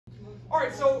All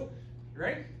right, so, you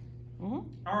ready? Mm-hmm.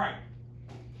 All right.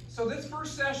 So this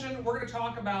first session, we're going to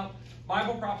talk about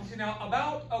Bible prophecy. Now,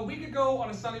 about a week ago on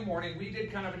a Sunday morning, we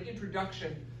did kind of an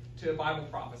introduction to Bible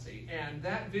prophecy. And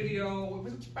that video, it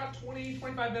was about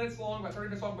 25 minutes long, about 30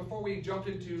 minutes long, before we jumped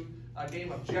into a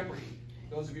game of Jeopardy.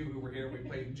 Those of you who were here, we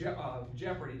played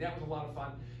Jeopardy. That was a lot of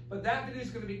fun. But that video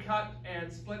is going to be cut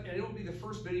and split, and it will be the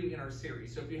first video in our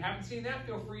series. So if you haven't seen that,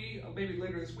 feel free, maybe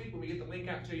later this week when we get the link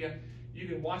out to you, you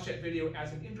can watch that video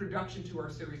as an introduction to our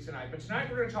series tonight. But tonight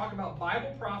we're going to talk about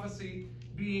Bible prophecy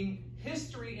being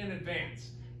history in advance.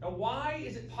 Now, why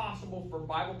is it possible for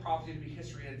Bible prophecy to be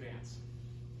history in advance?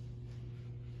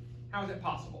 How is it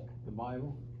possible? The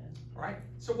Bible. All right.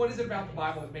 So what is it about the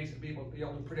Bible that makes it be able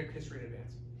to predict history in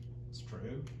advance? It's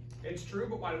true. It's true,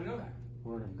 but why do we know that?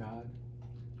 Word of God.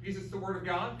 Because it's the Word of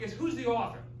God. Because who's the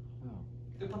author? Oh.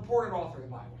 The purported author of the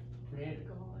Bible. Creator.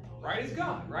 Right? It's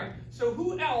God, right? So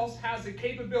who else has the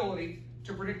capability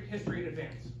to predict history in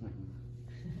advance?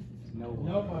 No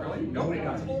one. Really? Nobody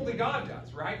does. Only God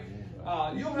does, right?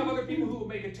 You'll have other people who will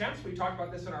make attempts. We talked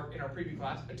about this in our preview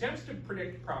class. Attempts to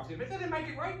predict prophecy. But then they make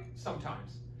it right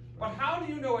sometimes. But how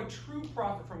do you know a true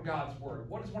prophet from God's Word?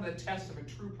 What is one of the tests of a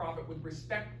true prophet with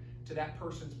respect to that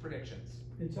person's predictions?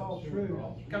 It's all true.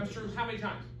 It comes true how many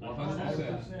times?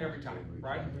 100%. Every time,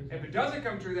 right? If it doesn't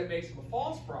come true, that makes him a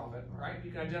false prophet, right? You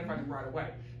can identify them right away.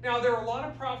 Now, there are a lot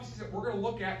of prophecies that we're going to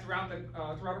look at throughout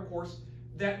our course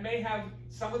that may have,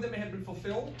 some of them may have been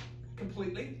fulfilled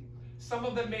completely. Some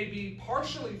of them may be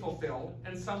partially fulfilled,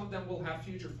 and some of them will have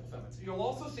future fulfillments. You'll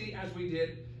also see, as we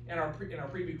did in our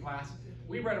preview class,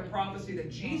 we read a prophecy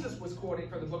that Jesus was quoting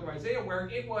from the book of Isaiah, where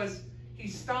it was, he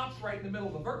stops right in the middle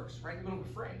of the verse, right in the middle of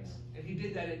the phrase. And he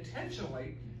did that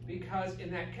intentionally because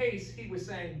in that case, he was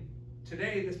saying,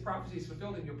 today this prophecy is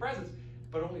fulfilled in your presence,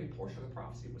 but only a portion of the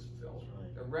prophecy was fulfilled.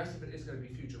 The rest of it is going to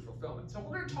be future fulfillment. So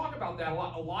we're going to talk about that a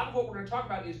lot. A lot of what we're going to talk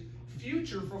about is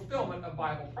future fulfillment of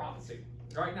Bible prophecy.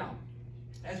 Right now,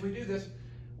 as we do this,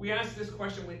 we asked this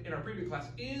question in our previous class,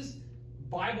 is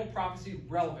Bible prophecy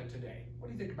relevant today? What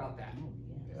do you think about that?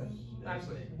 Yes.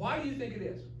 Absolutely. Why do you think it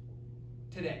is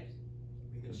today?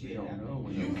 You don't know.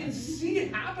 You can see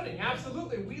it happening,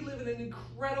 absolutely. We live in an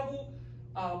incredible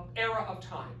era of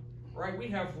time, right? We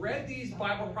have read these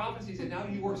Bible prophecies, and now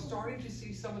you are starting to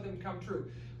see some of them come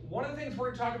true. One of the things we're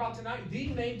going to talk about tonight, the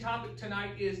main topic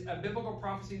tonight, is a biblical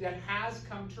prophecy that has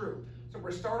come true. So we're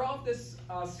going to start off this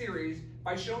series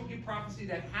by showing you prophecy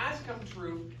that has come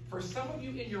true for some of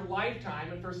you in your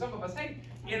lifetime, and for some of us, hey,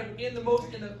 in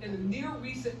the near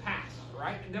recent past,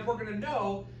 right? And then we're going to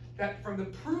know that from the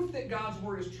proof that God's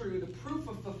Word is true, the proof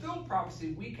of fulfilled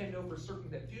prophecy, we can know for certain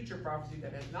that future prophecy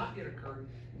that has not yet occurred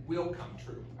will come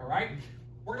true. All right?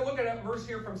 We're going to look at a verse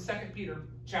here from 2 Peter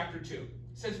chapter 2. It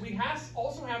says, we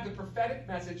also have the prophetic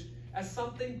message as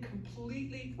something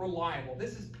completely reliable.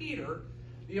 This is Peter,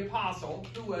 the apostle,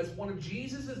 who was one of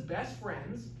Jesus' best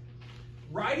friends,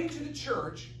 writing to the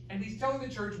church, and he's telling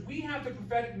the church, we have the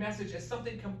prophetic message as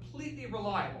something completely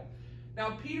reliable.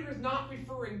 Now, Peter is not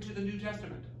referring to the New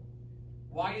Testament.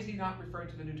 Why is he not referring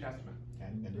to the New Testament?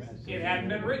 It hadn't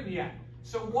been written yet.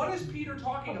 So what is Peter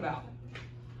talking about?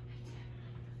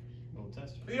 Old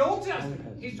Testament. The Old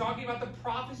Testament. He's talking about the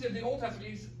prophecy of the Old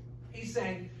Testament. He's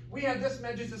saying, we have this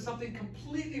message as something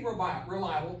completely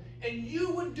reliable, and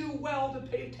you would do well to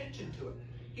pay attention to it.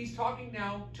 He's talking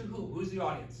now to who? Who's the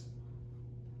audience?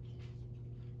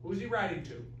 Who's he writing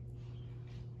to?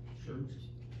 Churches.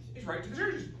 He's writing to the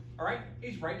churches. All right?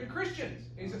 He's writing to Christians.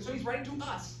 So he's writing to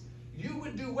us. You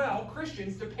would do well,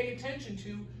 Christians, to pay attention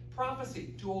to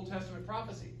prophecy, to Old Testament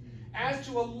prophecy, as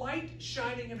to a light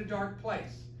shining in a dark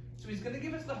place. So he's going to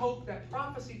give us the hope that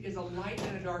prophecy is a light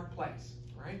in a dark place,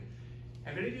 right?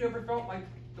 Have any of you ever felt like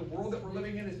the world that we're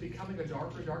living in is becoming a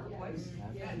darker place?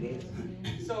 Yeah, it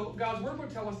is. So God's Word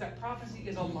would tell us that prophecy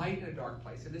is a light in a dark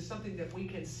place. It is something that we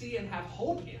can see and have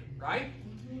hope in, right?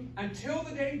 Until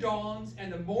the day dawns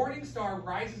and the morning star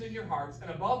rises in your hearts, and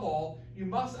above all, you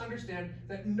must understand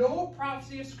that no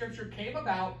prophecy of Scripture came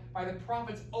about by the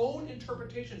prophet's own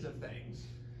interpretations of things.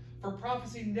 For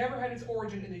prophecy never had its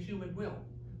origin in the human will,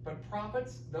 but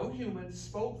prophets, though human,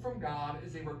 spoke from God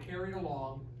as they were carried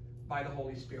along by the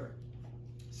Holy Spirit.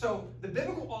 So the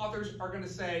biblical authors are going to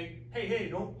say, hey,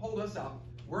 don't hold us up.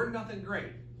 We're nothing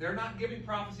great. They're not giving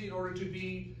prophecy in order to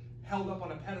be held up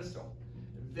on a pedestal.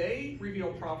 They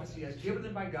reveal prophecy as given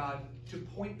them by God to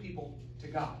point people to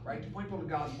God, right? To point people to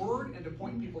God's Word and to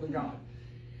point people to God.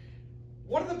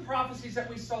 One of the prophecies that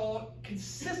we saw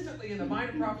consistently in the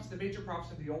minor prophets, the major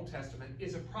prophets of the Old Testament,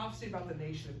 is a prophecy about the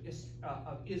nation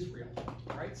of Israel,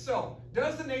 right? So,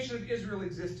 does the nation of Israel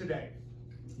exist today?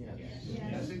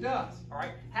 Yes, it does. All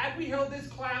right. Had we held this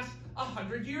class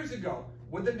 100 years ago,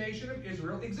 would the nation of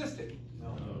Israel existed?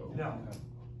 No.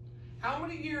 How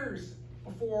many years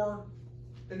before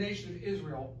the nation of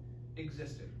Israel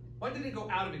existed? When did it go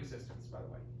out of existence, by the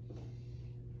way?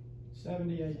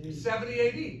 70 AD. 70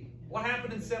 AD. What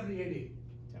happened in 70 AD?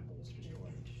 Temple was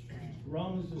destroyed.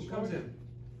 Rome was Who destroyed. comes in?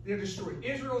 They're destroyed.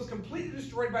 Israel is completely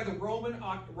destroyed by the Roman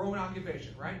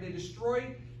occupation, right? They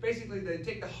destroy, basically, they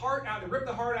take the heart out, they rip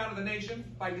the heart out of the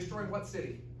nation by destroying what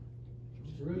city?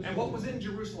 Jerusalem. And what was in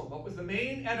Jerusalem? What was the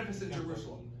main edifice in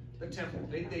Jerusalem? The temple.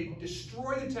 They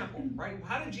destroy the temple, right?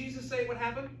 How did Jesus say it would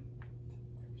happen?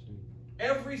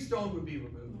 Every stone would be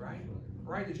removed, right?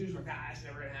 Right? The Jews were, it's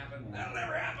never going to happen. That'll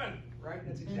never happen, right?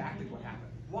 That's exactly what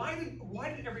happened. Why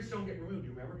did every stone get removed? Do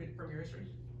you remember from your history?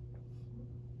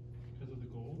 Because of the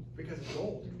gold? Because of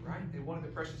gold, right? They wanted the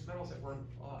precious metals that were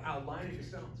outlining the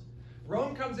stones.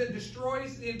 Rome comes in,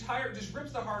 destroys the entire, just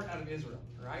rips the heart out of Israel,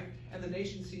 right? And the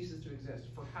nation ceases to exist.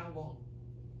 For how long?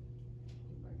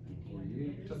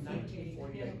 Till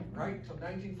 1948, right? Till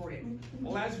 1948.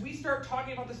 Well, as we start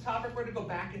talking about this topic, we're going to go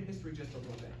back in history just a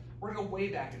little bit. We're going to go way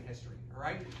back in history, all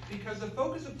right? Because the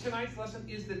focus of tonight's lesson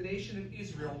is the nation of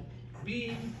Israel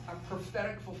being a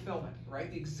prophetic fulfillment,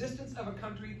 right? The existence of a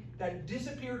country that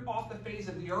disappeared off the face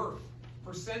of the earth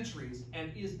for centuries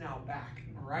and is now back,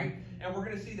 all right? And we're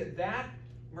going to see that that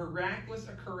miraculous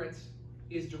occurrence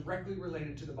is directly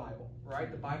related to the Bible,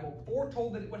 right? The Bible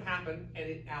foretold that it would happen, and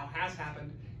it now has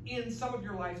happened in some of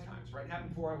your lifetimes, right? It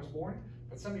happened before I was born,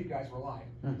 but some of you guys were alive.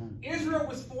 Israel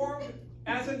was formed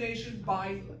as a nation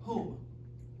by whom?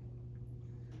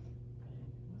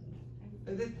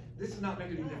 This is not meant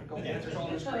to be difficult. The answer's all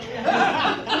on the screen.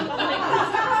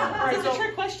 Is it a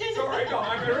trick question? So I know.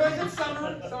 I realize it's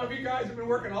summer. Some of you guys have been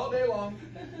working all day long,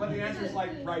 but the answer is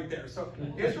like right there. So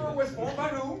Israel was formed by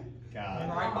whom? God.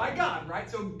 Right, by God, right?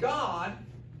 So God,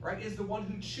 right, is the one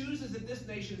who chooses that this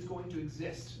nation is going to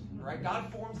exist. Right?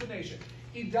 God forms the nation.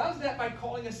 He does that by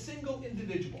calling a single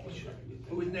individual,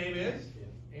 whose name is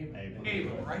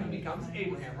Abram, right? He becomes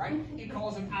Abraham, right? He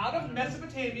calls him out of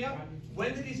Mesopotamia.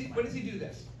 When does he do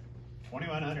this?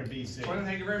 2100 BC.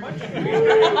 Thank you very much.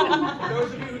 For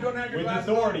those of you who don't have your With glasses,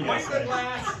 authority, wipe I the say.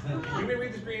 glass. You may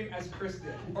read the screen as Chris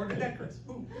did. Or did that Chris?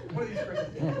 Ooh, one of these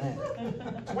Chris's did.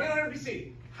 2100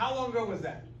 BC. How long ago was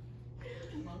that?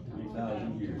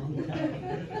 3,000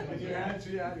 years.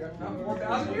 Yeah, about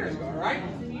 4,000 years ago, right?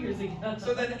 Years ago.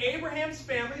 So then Abraham's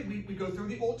family, we go through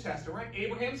the Old Testament, right?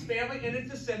 Abraham's family and his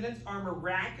descendants are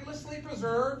miraculously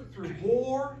preserved through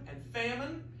war and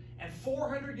famine and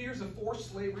 400 years of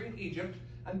forced slavery in Egypt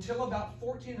until about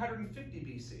 1450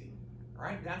 BC. All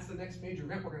right, that's the next major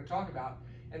event we're going to talk about.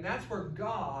 And that's where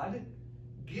God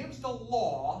gives the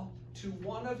law to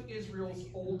one of Israel's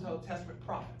Old Testament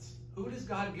prophets. Who does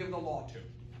God give the law to?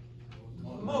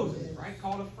 Moses, right?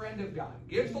 Called a friend of God.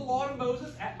 Gives the law to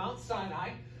Moses at Mount Sinai,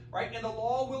 right? And the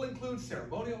law will include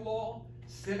ceremonial law,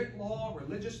 civic law,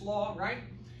 religious law, right?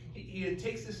 He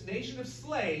takes this nation of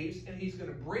slaves and he's going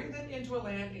to bring them into a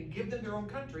land and give them their own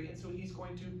country. And so he's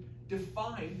going to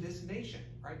define this nation,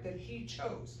 right? That he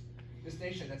chose. This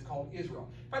nation that's called Israel.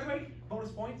 By the way,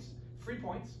 bonus points, free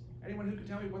points. Anyone who can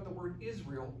tell me what the word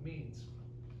Israel means?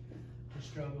 To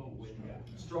struggle with God.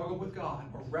 Struggle with God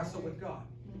or wrestle with God.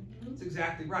 That's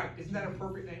exactly right. Isn't that an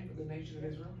appropriate name for the nation of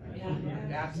Israel? Yeah.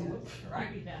 Absolutely. Right?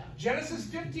 Yeah. Genesis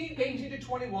 15, 18 to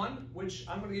 21, which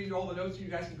I'm going to give you all the notes so you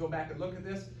guys can go back and look at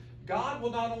this. God will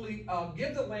not only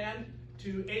give the land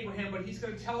to Abraham, but he's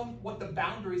going to tell him what the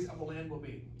boundaries of the land will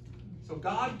be. So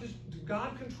God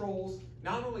controls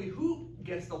not only who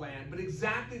gets the land, but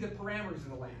exactly the parameters of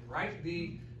the land, right?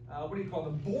 The,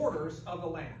 the borders of the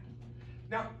land.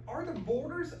 Now, are the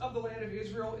borders of the land of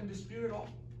Israel in dispute at all?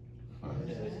 A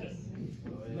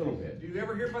little bit. Do you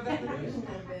ever hear about that?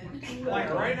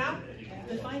 Like right now?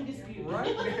 Define dispute. Right?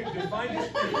 Define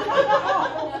dispute.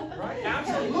 Right?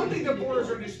 Absolutely the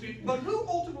borders are in dispute. But who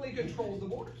ultimately controls the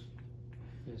borders?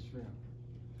 Israel.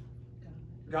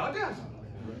 God does.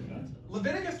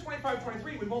 Leviticus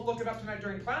 25:23, we won't look it up tonight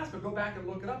during class, but go back and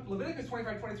look it up. Leviticus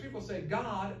 25:23 will say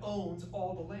God owns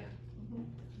all the land.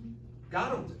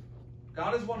 God owns it.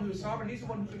 God is one who is sovereign. He's the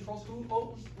one who controls who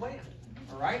owns land.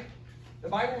 All right? The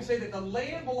Bible will say that the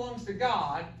land belongs to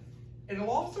God. And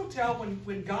it'll also tell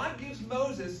when God gives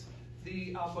Moses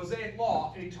the Mosaic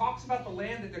law, and he talks about the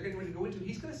land that they're getting ready to go into,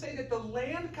 he's going to say that the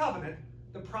land covenant,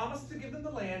 the promise to give them the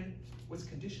land, was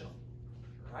conditional.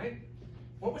 All right?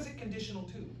 What was it conditional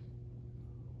to?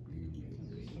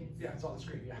 Yeah, it's on the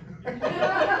screen, yeah.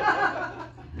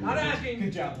 Not asking.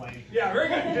 Good job, Lane. Yeah, very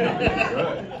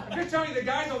good. I'm just telling you, the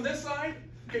guys on this side,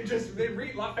 can just, they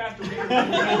read a lot faster.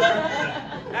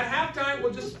 At halftime,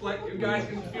 we'll just split. You guys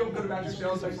can feel good about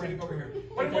yourselves by sitting over here.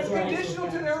 But it was conditional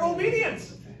to their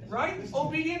obedience, right?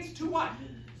 Obedience to what?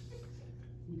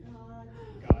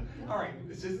 God. All right,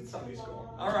 this isn't Sunday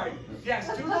school. All right,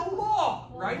 yes, to the law,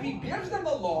 right? He gives them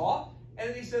the law, and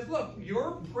then he says, look,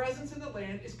 your presence in the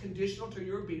land is conditional to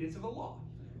your obedience of the law,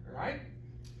 all right?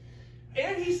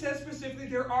 And he says specifically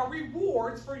there are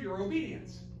rewards for your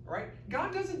obedience, all right?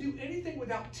 God doesn't do anything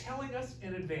without telling us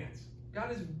in advance.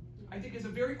 God is, I think, is a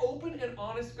very open and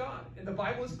honest God, and the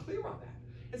Bible is clear on that.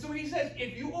 And so he says,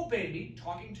 if you obey me,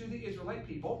 talking to the Israelite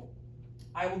people,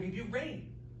 I will give you rain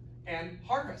and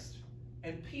harvest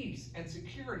and peace and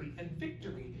security and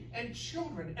victory and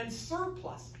children and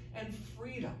surplus and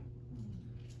freedom.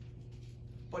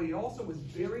 But he also was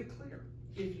very clear.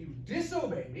 If you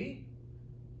disobey me,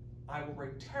 I will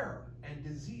bring terror and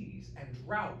disease and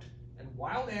drought and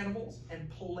wild animals and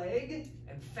plague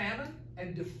and famine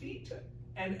and defeat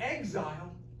and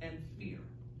exile and fear.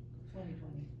 2020.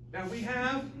 Now we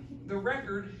have the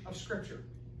record of Scripture.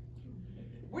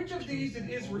 Which of these did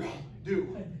Israel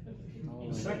do?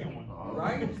 The second one.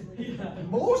 Right?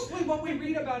 Mostly what we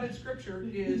read about in Scripture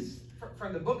is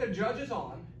from the book of Judges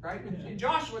on, right? In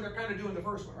Joshua, they're kind of doing the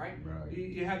first one, right? Right.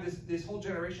 You have this whole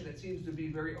generation that seems to be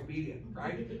very obedient,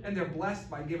 right? And they're blessed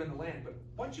by giving the land. But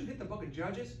once you hit the book of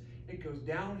Judges, it goes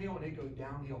downhill, and it goes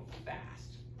downhill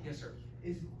fast. Yes, sir.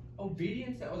 Is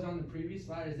obedience that was on the previous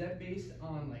slide, is that based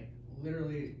on like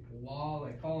literally law,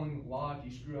 like following the law, if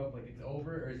you screw up, like it's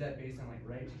over? Or is that based on like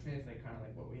righteousness, like kind of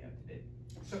like what we have today?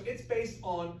 So it's based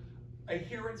on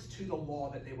adherence to the law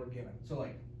that they were given. So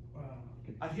like,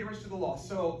 Adherence to the law.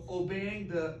 So obeying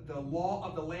the law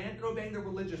of the land and obeying the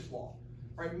religious law.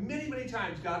 Right? Many, many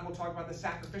times God will talk about the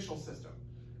sacrificial system.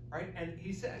 Right? And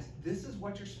he says, this is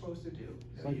what you're supposed to do.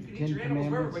 Like You can the eat your Ten animals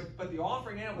wherever, Commandments? but the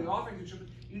offering animal, the offerings,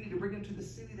 you need to bring them to the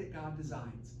city that God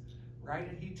designs. Right?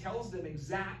 And he tells them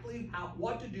exactly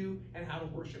what to do and how to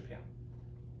worship him.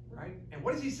 Right? And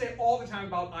what does he say all the time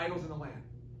about idols in the land?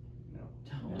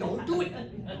 no. Don't do it.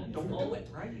 Don't do it.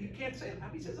 Right? You can't say it.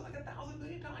 He says it like 1,000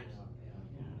 million times.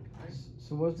 Right?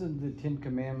 So wasn't the Ten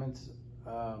Commandments,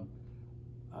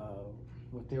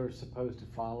 what they were supposed to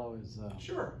follow is,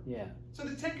 Sure. yeah, So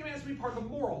the Ten Commandments would be part of the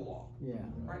moral law. yeah.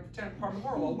 Right? Part of the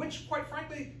moral law, which, quite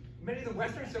frankly, many of the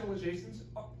Western civilizations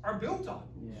are built on.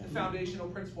 Yeah. The foundational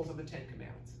principles of the Ten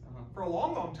Commandments. Uh-huh. For a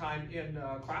long, long time in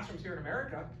classrooms here in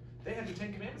America, they had the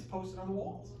Ten Commandments posted on the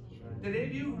walls. Did any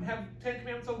of you have Ten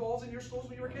Commandments on the walls in your schools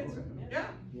when you were kids? Yeah.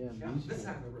 Yeah, Yeah. these- This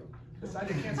side of the room. This side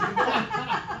they can't see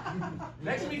the wall.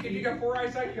 Next week, if you got poor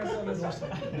eyesight, you got to sit on this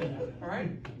side. All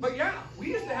right? But yeah,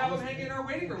 we used to have them hanging in our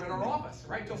waiting room in our office,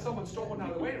 right? Till someone stole one out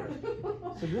of the waiting room.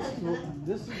 So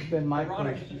this has been my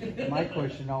Ironic. question, my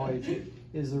question always,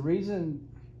 is the reason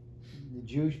the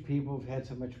Jewish people have had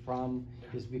so much problem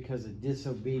is because of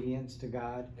disobedience to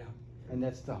God? Yeah. And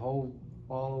that's the whole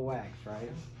ball of wax, right?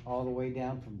 All the way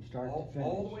down from start to finish.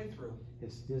 All the way through.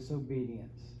 It's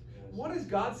disobedience. What does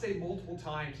God say multiple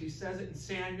times? He says it in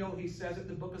Samuel. He says it in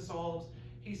the book of Psalms.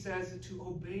 He says that to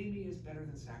obey me is better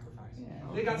than sacrifice. Yeah.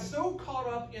 They got so caught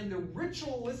up in the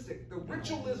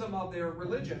ritualism of their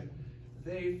religion,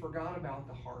 they forgot about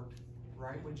the heart,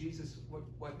 right? When Jesus,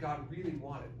 what God really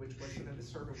wanted, which was for them to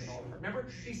serve him with all their heart. Remember,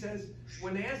 he says,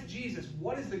 when they asked Jesus,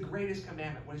 what is the greatest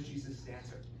commandment? What is Jesus'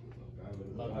 answer?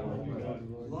 Love the Lord your God.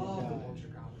 Love the Lord your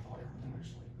God with all your heart,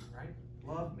 actually, right?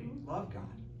 Love me, love God,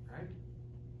 right?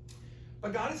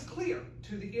 But God is clear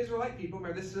to the Israelite people.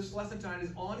 Remember, this lesson tonight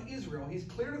is on Israel. He's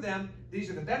clear to them. These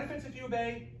are the benefits if you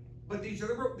obey, but these are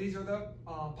the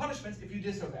punishments if you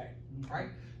disobey. Right?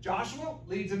 Joshua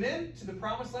leads them in to the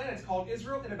promised land. It's called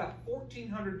Israel in about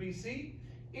 1400 BC.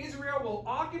 Israel will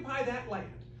occupy that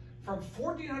land from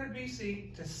 1400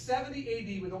 BC to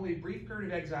 70 AD with only a brief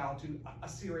period of exile to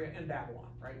Assyria and Babylon.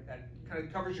 Right? That kind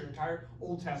of covers your entire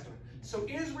Old Testament. So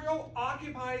Israel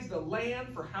occupies the land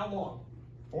for how long?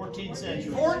 14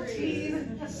 centuries.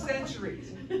 14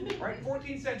 centuries, right?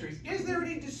 14 centuries. Is there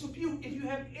any dispute if you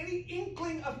have any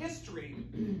inkling of history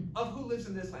of who lives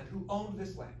in this land, who owned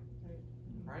this land,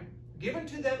 right? Given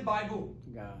to them by whom?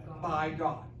 God. By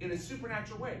God. In a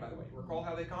supernatural way, by the way. Recall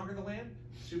how they conquered the land?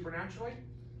 Supernaturally,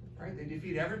 right? They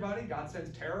defeat everybody. God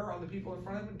sends terror on the people in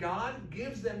front of them. God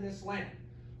gives them this land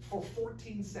for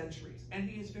 14 centuries. And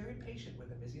he is very patient with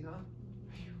them, is he not?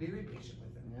 Very patient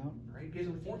with them. Yeah. Right? Gives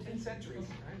them 14 centuries,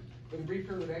 right? With a brief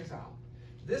period of exile.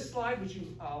 This slide, which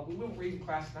we won't read in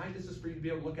class tonight, this is for you to be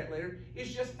able to look at later,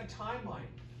 is just a timeline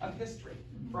of history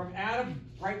from Adam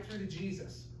right through to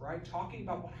Jesus, right? Talking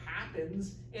about what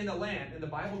happens in the land, and the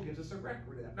Bible gives us a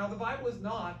record of that. Now, the Bible is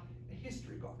not a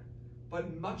history book.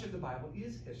 but much of the Bible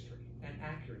is history, and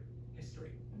accurate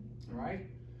history. All right?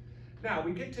 Now,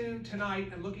 we get to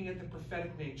tonight and looking at the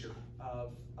prophetic nature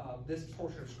of this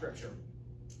portion of Scripture.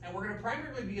 And we're going to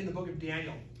primarily be in the book of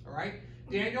Daniel. All right?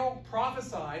 Daniel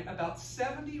prophesied about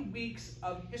 70 weeks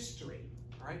of history.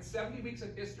 All right? 70 weeks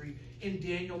of history in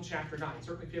Daniel chapter 9.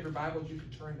 Certainly, if you have your Bibles, you can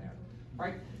turn there. All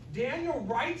right? Daniel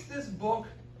writes this book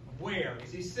where?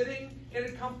 Is he sitting in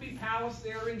a comfy palace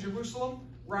there in Jerusalem,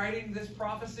 writing this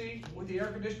prophecy with the air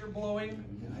conditioner blowing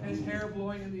and his hair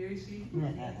blowing in the AC?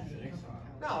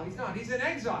 No, he's not. He's in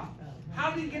exile.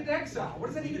 How did he get to exile? What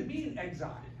does that even mean,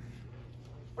 exile?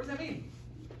 What does that mean?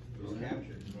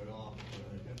 Captured and put off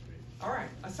the country. All right,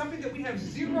 something that we have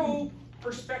zero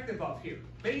perspective of here.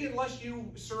 Maybe unless you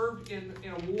served in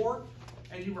a war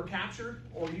and you were captured,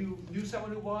 or you knew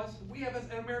someone who was. We have, as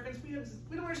Americans,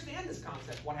 we don't understand this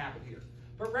concept, what happened here.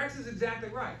 But Rex is exactly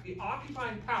right. The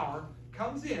occupying power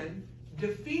comes in,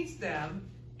 defeats them,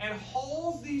 and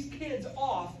hauls these kids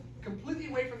off completely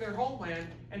away from their homeland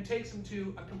and takes them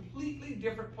to a completely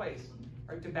different place,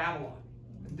 right, to Babylon.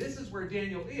 And this is where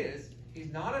Daniel is.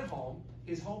 He's not at home.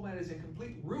 His homeland is in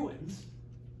complete ruins,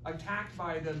 attacked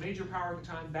by the major power of the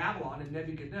time, Babylon and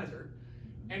Nebuchadnezzar.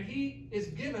 And he is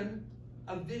given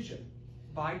a vision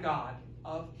by God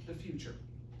of the future.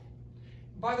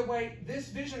 By the way, this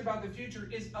vision about the future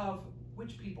is of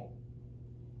which people?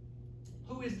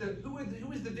 Who is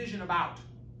the vision about?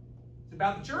 Is it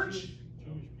about the church?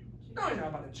 No, it's not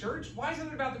about the church. Why isn't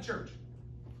it about the church?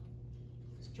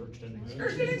 Church didn't exist.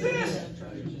 Church didn't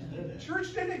exist.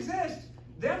 Church didn't exist.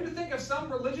 Them to think of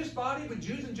some religious body with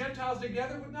Jews and Gentiles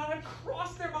together would not have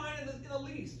crossed their mind in the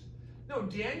least. No,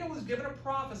 Daniel was given a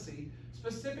prophecy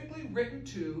specifically written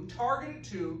to, targeted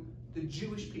to the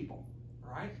Jewish people,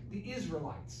 right? The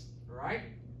Israelites, right?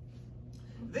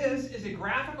 This is a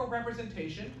graphical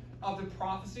representation of the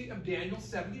prophecy of Daniel's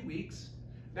 70 weeks.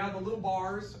 Now, the little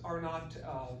bars are not,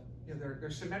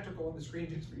 they're symmetrical on the screen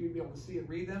just for you to be able to see and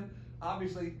read them.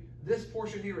 Obviously, this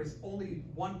portion here is only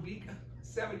 1 week,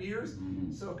 7 years.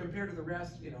 So compared to the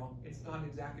rest, it's not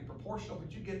exactly proportional,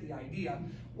 but you get the idea.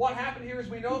 What happened here is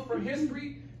we know from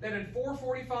history that in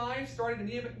 445, starting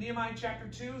in Nehemiah chapter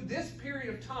 2, this period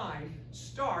of time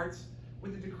starts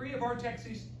with the decree of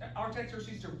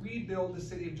Artaxerxes to rebuild the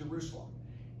city of Jerusalem.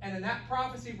 And then that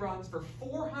prophecy runs for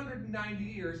 490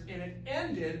 years, and it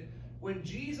ended when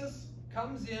Jesus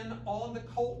comes in on the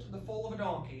colt, the foal of a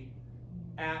donkey,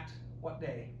 at what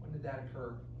day? When did that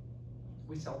occur?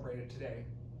 We celebrate it today,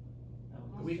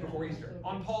 the week before Easter,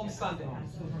 on Palm Sunday.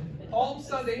 Palm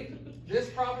Sunday, this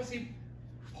prophecy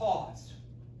paused.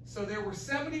 So there were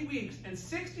 70 weeks, and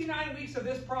 69 weeks of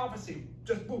this prophecy,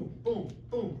 just boom, boom,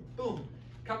 boom, boom,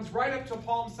 comes right up to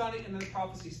Palm Sunday, and then the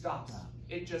prophecy stops.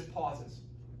 It just pauses.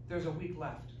 There's a week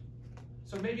left.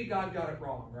 So maybe God got it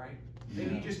wrong, right?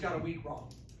 Maybe he just got a week wrong.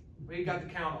 Maybe he got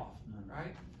the count off,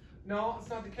 right? No, it's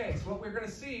not the case. What we're going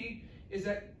to see is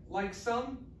that, like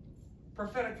some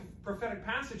prophetic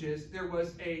passages, there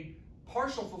was a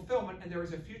partial fulfillment and there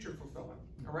was a future fulfillment.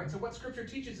 All right. So what Scripture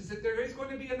teaches is that there is going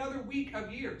to be another week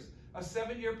of years, a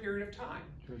 7-year period of time.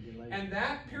 Tribulation. And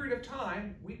that period of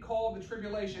time we call the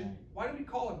tribulation. Why do we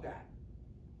call it that?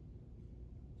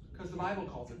 Because the Bible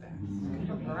calls it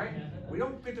that. All right. We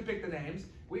don't get to pick the names.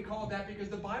 We call it that because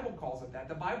the Bible calls it that.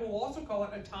 The Bible will also call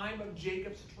it a time of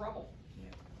Jacob's trouble.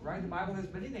 Right? The Bible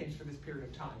has many names for this period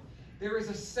of time. There is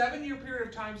a 7-year period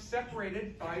of time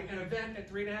separated by an event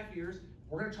at 3.5 years.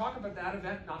 We're going to talk about that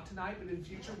event, not tonight, but in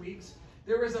future weeks.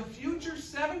 There is a future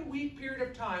 7-week period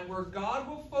of time where God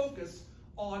will focus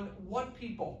on what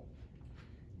people?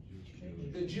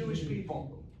 The Jewish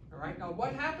people. All right. Now,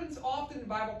 what happens often in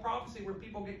Bible prophecy where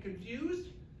people get confused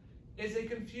is they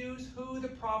confuse who the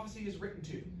prophecy is written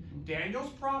to. Daniel's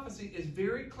prophecy is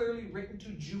very clearly written to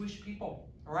Jewish people.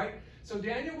 All right. So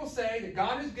Daniel will say that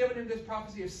God has given him this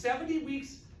prophecy of 70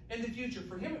 weeks in the future.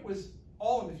 For him, it was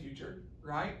all in the future,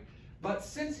 right? But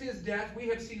since his death, we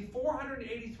have seen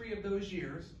 483 of those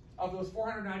years, of those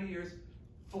 490 years,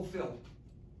 fulfilled.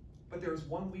 But there is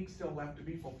 1 week still left to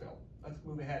be fulfilled. Let's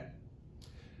move ahead.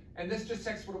 And this just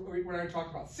texts what I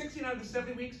talked about. 69 of the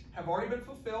 70 weeks have already been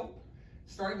fulfilled,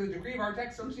 starting with the decree of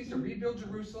Artaxerxes to rebuild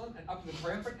Jerusalem and up to the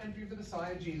triumphant entry of the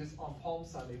Messiah, Jesus, on Palm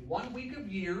Sunday. 1 week of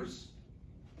years.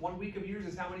 1 week of years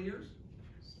is how many years?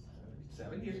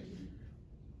 7 years.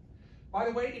 By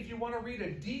the way, if you want to read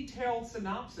a detailed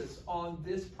synopsis on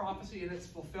this prophecy and its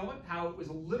fulfillment, how it was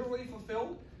literally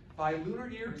fulfilled by lunar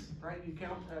years, right? You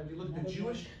count, you look at the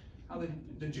Jewish, how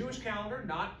the Jewish calendar,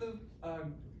 not the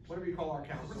whatever you call our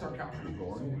calendar. What's our calendar?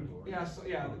 Yeah, so,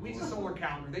 yeah, we use a solar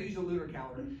calendar. They use a lunar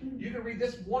calendar. You can read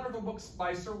this wonderful book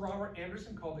by Sir Robert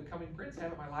Anderson called The Coming Prince. I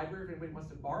have it in my library if anybody wants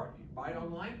to borrow it. You can buy it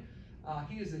online.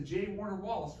 He is a J. Warner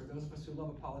Wallace for those of us who love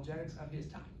apologetics of his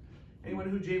time. Anyone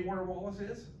who J. Warner Wallace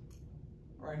is?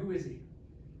 All right, who is he?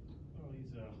 Well,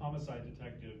 he's a homicide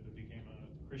detective that became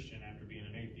a Christian after being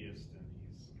an atheist, and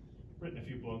he's written a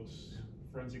few books,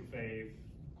 Forensic Faith,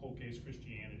 Cold Case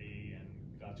Christianity, and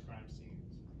God's Crime Scenes.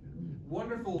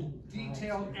 Wonderful,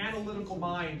 detailed, analytical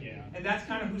mind. Yeah. And that's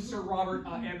kind of who Sir Robert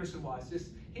Anderson was.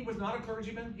 He was not a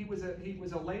clergyman. He was a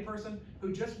layperson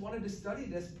who just wanted to study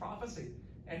this prophecy.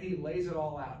 And he lays it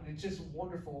all out. And it's just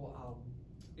wonderful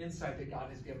insight that God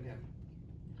has given him.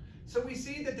 So we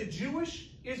see that the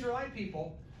Jewish Israelite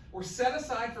people were set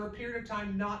aside for a period of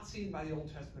time not seen by the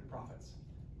Old Testament prophets.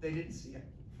 They didn't see it.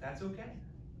 That's okay.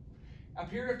 A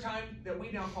period of time that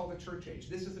we now call the church age.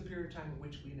 This is the period of time in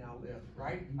which we now live,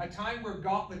 right? A time where the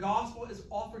gospel is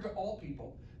offered to all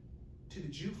people, to the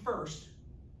Jew first,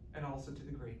 and also to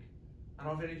the Greek. I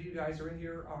don't know if any of you guys are in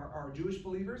here are Jewish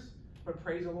believers, but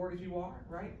praise the Lord if you are,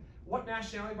 right? What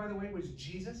nationality, by the way, was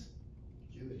Jesus?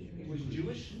 Jewish. He was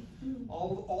Jewish.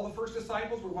 All the first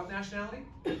disciples were what nationality?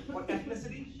 What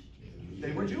ethnicity?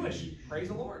 They were Jewish. Praise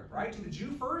the Lord, right? To the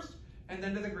Jew first, and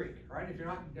then to the Greek, right? If you're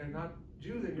not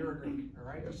Jew, then you're a Greek, all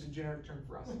right? That's a generic term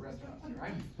for us, the rest of us, all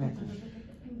right?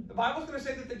 The Bible's going to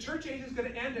say that the church age is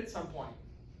going to end at some point,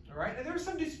 all right? And there's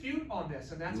some dispute on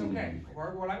this, and that's okay.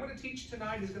 What I'm going to teach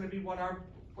tonight is going to be what our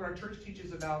church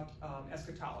teaches about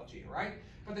eschatology, right?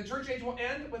 But the church age will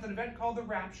end with an event called the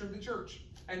rapture of the church.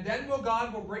 And then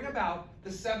God will bring about the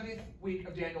 70th week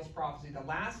of Daniel's prophecy, the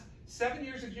last 7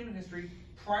 years of human history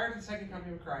prior to the second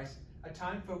coming of Christ, a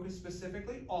time focused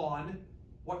specifically on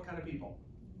what kind of people?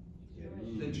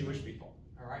 The Jewish people.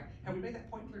 All right? Have we made that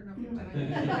point clear enough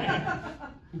tonight?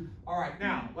 All right,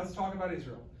 now let's talk about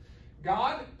Israel.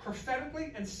 God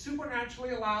prophetically and supernaturally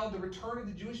allowed the return of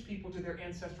the Jewish people to their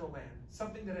ancestral land.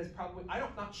 Something that is probably, I'm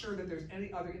not sure that there's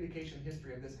any other indication in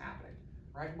history of this happening.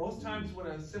 Right? Most times when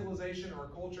a civilization or a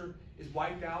culture is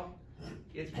wiped out,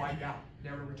 it's wiped out,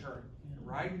 never returned.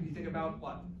 Right? You think about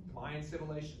what? The Mayan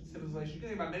civilization. You can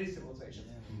think about many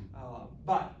civilizations.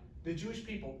 But the Jewish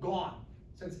people, gone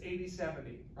since AD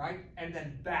 70, right? And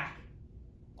then back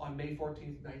on May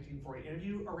 14th, 1940. Any of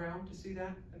you around to see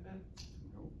that event?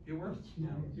 You were?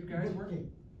 No. You guys were?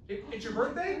 It's your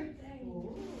birthday?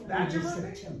 That's your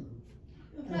birthday?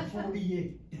 I'm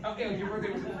 48. Okay, your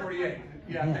birthday was in 48.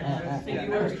 Yeah, thanks. Yeah,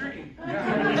 that was tricky.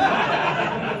 Yeah.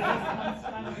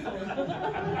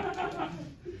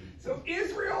 So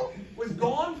Israel was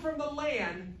gone from the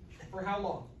land for how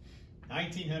long?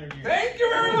 1900 years. Thank you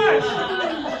very much.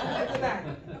 Look at that.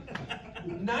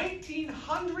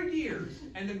 1900 years,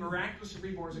 and then miraculously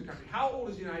reborn as a country. How old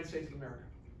is the United States of America?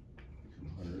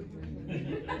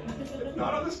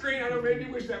 Not on the screen. I know maybe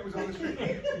you wish that was on the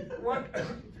screen. What?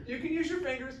 You can use your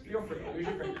fingers. Feel free. Use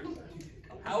your fingers.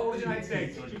 How old is the United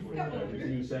States?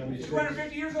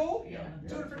 250 years old? Yeah.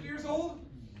 250 years old?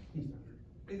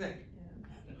 What do you think?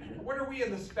 What are we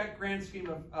in the grand scheme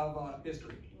of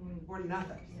history? We're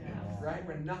nothing, right?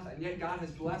 We're nothing. Yet God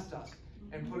has blessed us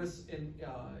and put us in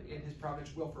His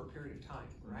providential will for a period of time,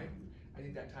 right? I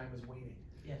think that time is waning.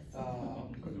 Yes.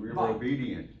 Because we were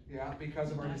obedient. Yeah,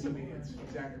 because of our disobedience.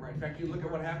 Exactly right. In fact, you look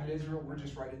at what happened to Israel, we're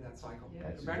just right in that cycle.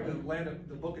 Yeah. In fact, the land of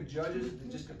the book of Judges,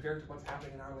 just compared to what's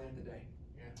happening in our land today.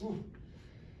 Yeah.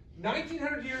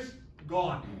 1900 years,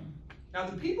 gone. Now,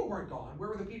 the people weren't gone. Where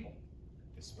were the people?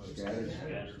 Scattered.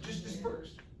 Just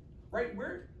dispersed. Right?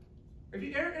 Where? Have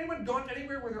you anyone gone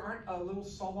anywhere where there aren't a little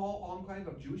small enclave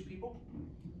of Jewish people?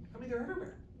 I mean, they're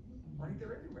everywhere. Right?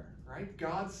 They're everywhere. Right?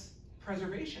 God's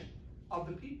preservation of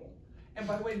the people. And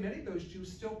by the way, many of those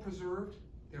Jews still preserved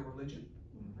their religion.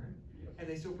 Right? And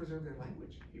they still preserved their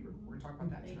language. Hebrew. We're going to talk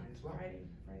about that tonight as well.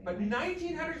 But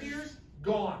 1900 years,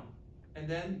 gone. And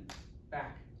then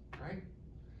back. Right?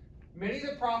 Many of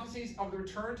the prophecies of the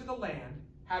return to the land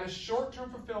had a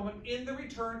short-term fulfillment in the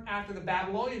return after the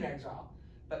Babylonian exile,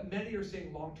 but many are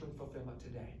seeing long-term fulfillment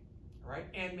today. All right,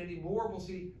 and many more will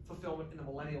see fulfillment in the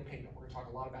millennial kingdom. We're going to talk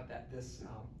a lot about that this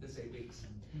 8 weeks.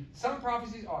 Some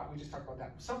prophecies, we just talked about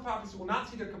that. Some prophecies will not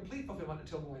see their complete fulfillment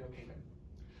until the millennial kingdom.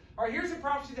 All right, here's a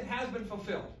prophecy that has been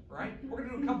fulfilled. Right, we're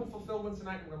going to do a couple fulfillments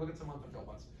tonight, and we're going to look at some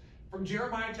unfulfillments. From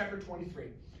Jeremiah chapter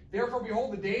 23. Therefore,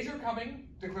 behold, the days are coming,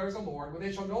 declares the Lord, when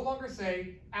they shall no longer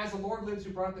say, as the Lord lives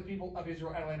who brought up the people of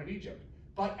Israel out of the land of Egypt,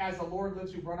 but as the Lord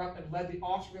lives who brought up and led the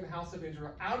offspring of the house of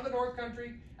Israel out of the north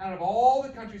country, out of all the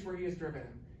countries where he has driven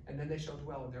them, and then they shall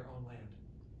dwell in their own land.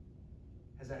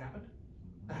 Has that happened?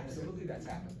 Absolutely, that's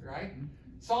happened, right?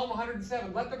 Psalm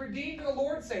 107, let the redeemed of the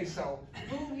Lord say so,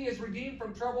 whom he has redeemed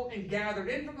from trouble and gathered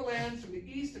in from the lands, from the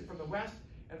east and from the west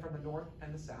and from the north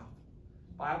and the south.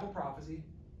 Bible prophecy,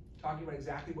 talking about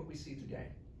exactly what we see today.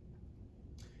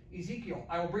 Ezekiel,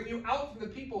 I will bring you out from the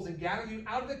peoples and gather you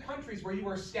out of the countries where you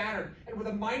are scattered, and with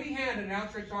a mighty hand and an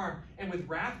outstretched arm, and with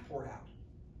wrath poured out.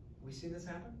 Have we seen this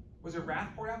happen? Was there wrath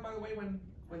poured out, by the way, when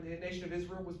the nation of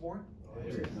Israel was born? Oh,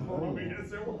 yes,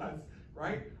 there was.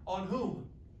 Right? On whom?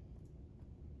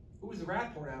 Who was the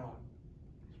wrath poured out on?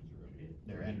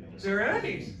 Their enemies. Their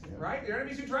enemies, right? Their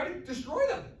enemies who tried to destroy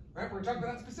them. Right? We're talking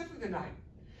about that specifically tonight.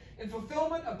 In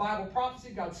fulfillment of Bible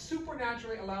prophecy, God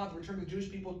supernaturally allowed the return of the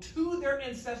Jewish people to their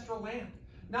ancestral land.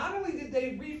 Not only did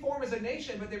they reform as a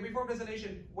nation, but they reformed as a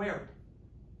nation where?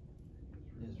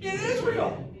 In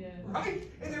Israel, right?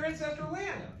 In their ancestral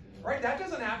land, right? That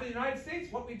doesn't happen in the United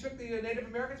States. What we took the Native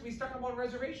Americans, we stuck them on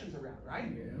reservations around,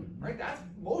 right? Right? That's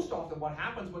most often what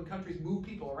happens when countries move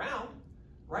people around,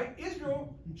 right?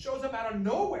 Israel shows up out of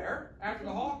nowhere after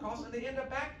the Holocaust, and they end up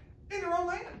back in their own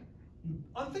land.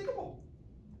 Unthinkable.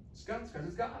 It's because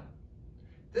it's God.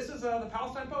 This is the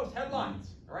Palestine Post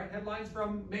headlines. All right, headlines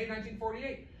from May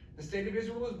 1948. The state of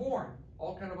Israel is born.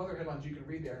 All kind of other headlines you can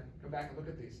read there. Come back and look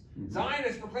at these.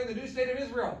 Zionists proclaim the new state of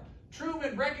Israel.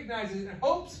 Truman recognizes and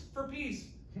hopes for peace.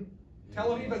 Tel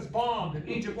Aviv is bombed and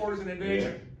Egypt orders an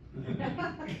invasion.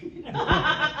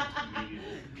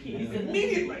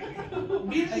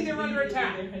 Immediately they're under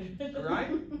attack.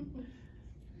 Right?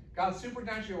 God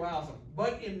supernaturally allows them.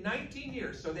 But in 19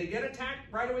 years, so they get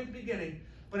attacked right away at the beginning,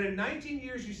 but in 19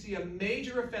 years you see a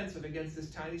major offensive against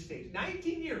this tiny state.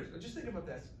 19 years. Now just think about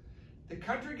this. The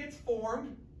country gets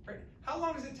formed. Right? How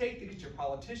long does it take to get your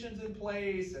politicians in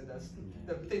place and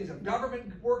the things of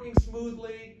government working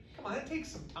smoothly? Come on, that takes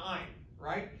some time,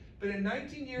 right? But in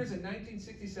 19 years, in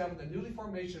 1967, the newly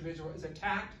formed nation of Israel is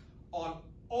attacked on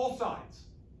all sides.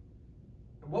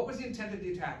 And what was the intent of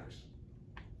the attackers?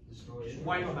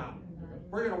 Wipe them out.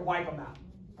 We're going to wipe them out.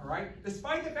 All right?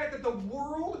 Despite the fact that the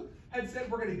world had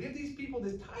said we're going to give these people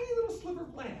this tiny little sliver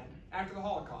of land after the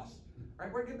Holocaust.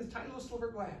 Right? We're going to give them this tiny little sliver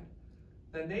of land.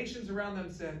 The nations around them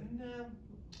said, no,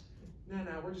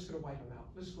 we're just going to wipe them out.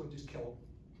 We're just going to just kill them.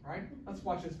 All right? Let's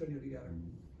watch this video together.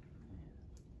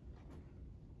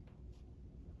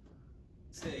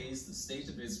 Days, the state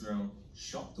of Israel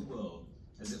shocked the world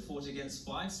as it fought against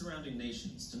 5 surrounding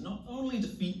nations to not only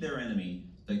defeat their enemy,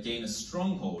 but gain a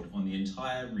stronghold on the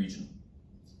entire region.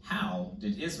 How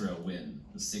did Israel win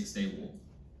the 6-Day War?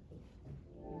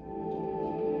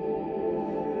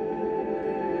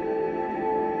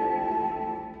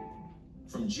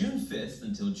 From June 5th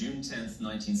until June 10th,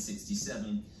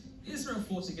 1967, Israel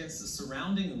fought against the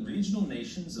surrounding and regional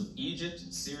nations of Egypt,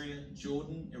 Syria,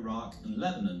 Jordan, Iraq, and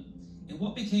Lebanon in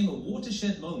what became a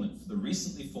watershed moment for the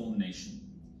recently formed nation.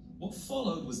 What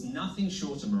followed was nothing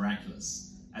short of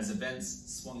miraculous, as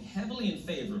events swung heavily in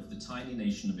favor of the tiny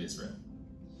nation of Israel.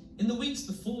 In the weeks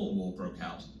before war broke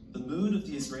out, the mood of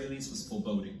the Israelis was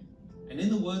foreboding, and in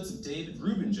the words of David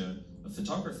Rubinger, a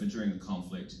photographer during the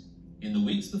conflict, in the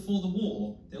weeks before the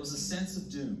war, there was a sense of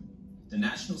doom. The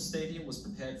National Stadium was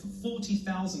prepared for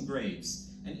 40,000 graves,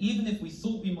 and even if we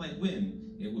thought we might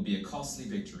win, it would be a costly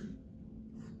victory.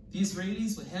 The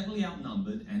Israelis were heavily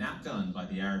outnumbered and outgunned by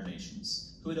the Arab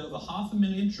nations, who had over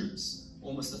 500,000 troops,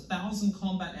 almost 1,000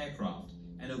 combat aircraft,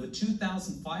 and over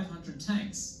 2,500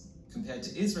 tanks, compared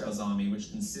to Israel's army,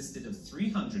 which consisted of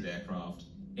 300 aircraft,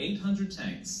 800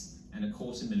 tanks, and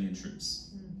 250,000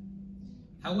 troops.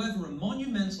 However, a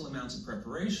monumental amount of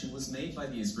preparation was made by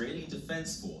the Israeli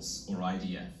Defense Force, or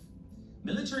IDF.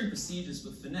 Military procedures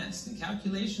were finessed and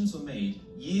calculations were made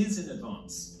years in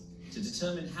advance to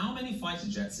determine how many fighter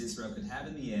jets Israel could have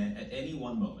in the air at any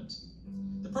one moment.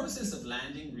 The process of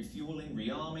landing, refueling,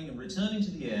 rearming, and returning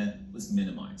to the air was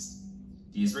minimized.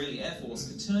 The Israeli Air Force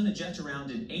could turn a jet around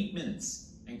in 8 minutes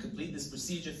and complete this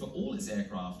procedure for all its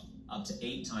aircraft up to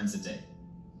 8 times a day.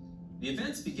 The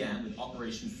events began with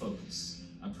Operation Focus,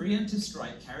 a preemptive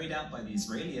strike carried out by the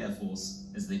Israeli Air Force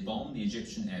as they bombed the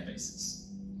Egyptian air bases.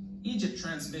 Egypt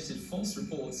transmitted false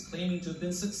reports claiming to have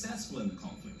been successful in the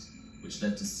conflict, which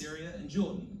led to Syria and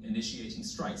Jordan initiating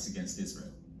strikes against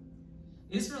Israel.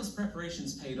 Israel's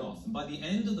preparations paid off, and by the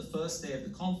end of the first day of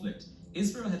the conflict,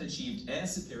 Israel had achieved air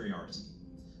superiority.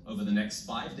 Over the next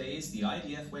 5 days, the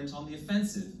IDF went on the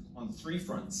offensive on 3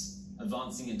 fronts,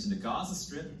 advancing into the Gaza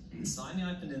Strip, the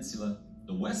Sinai Peninsula,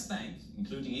 the West Bank,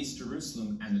 including East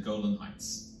Jerusalem, and the Golan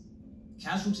Heights.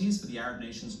 Casualties for the Arab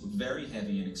nations were very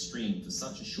heavy and extreme for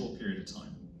such a short period of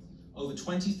time. Over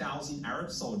 20,000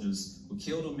 Arab soldiers were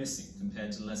killed or missing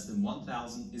compared to less than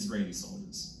 1,000 Israeli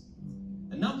soldiers.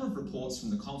 A number of reports from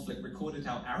the conflict recorded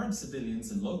how Arab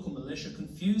civilians and local militia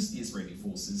confused the Israeli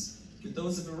forces with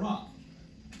those of Iraq.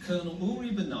 Colonel Uri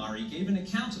Benari gave an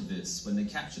account of this when they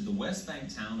captured the West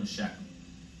Bank town of Shechem.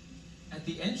 At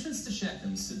the entrance to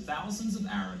Shechem stood thousands of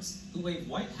Arabs who waved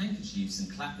white handkerchiefs and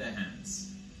clapped their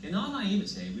hands. In our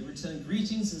naivete, we returned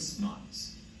greetings and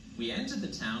smiles. We entered the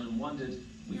town and wondered,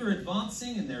 we are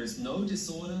advancing and there is no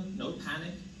disorder, no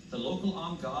panic. The local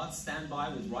armed guards stand by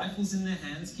with rifles in their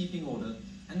hands keeping order,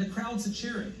 and the crowds are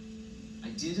cheering. I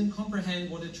didn't comprehend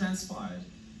what had transpired.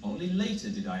 Only later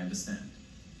did I understand.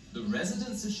 The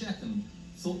residents of Shechem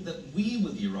thought that we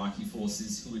were the Iraqi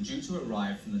forces who were due to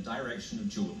arrive from the direction of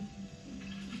Jordan.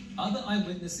 Other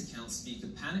eyewitness accounts speak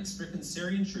of panic-stricken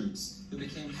Syrian troops who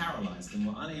became paralyzed and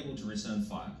were unable to return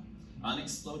fire,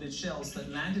 unexploded shells that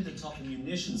landed atop a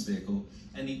munitions vehicle,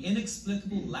 and the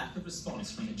inexplicable lack of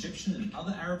response from Egyptian and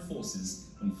other Arab forces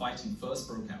when fighting first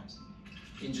broke out.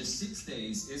 In just 6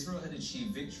 days, Israel had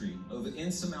achieved victory over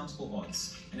insurmountable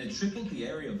odds and had tripled the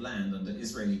area of land under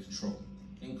Israeli control,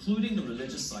 including the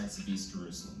religious sites of East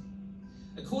Jerusalem.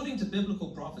 According to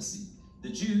biblical prophecy, the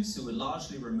Jews, who were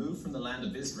largely removed from the land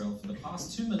of Israel for the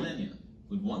past 2 millennia,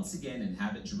 would once again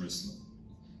inhabit Jerusalem.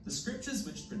 The scriptures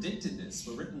which predicted this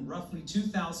were written roughly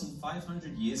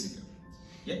 2,500 years ago.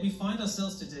 Yet we find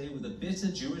ourselves today with a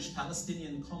bitter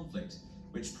Jewish-Palestinian conflict,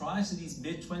 which prior to these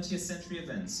mid-20th century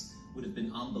events would have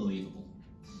been unbelievable.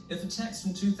 If a text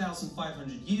from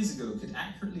 2,500 years ago could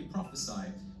accurately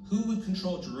prophesy who would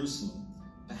control Jerusalem,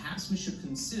 perhaps we should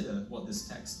consider what this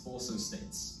text also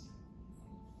states.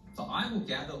 For I will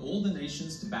gather all the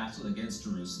nations to battle against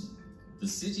Jerusalem. The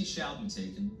city shall be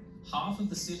taken. Half of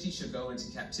the city shall go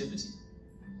into captivity.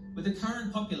 With a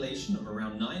current population of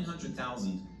around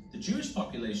 900,000, the Jewish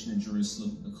population in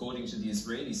Jerusalem, according to the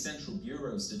Israeli Central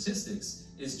Bureau of Statistics,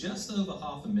 is just over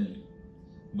 500,000.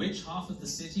 Which half of the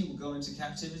city will go into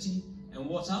captivity, and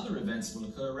what other events will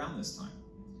occur around this time?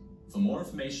 For more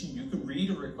information, you can read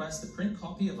or request a print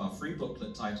copy of our free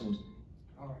booklet titled,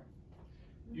 All right.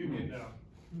 You can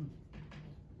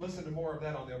listen to more of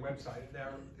that on their website.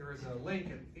 There is a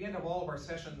link at the end of all of our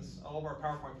sessions, all of our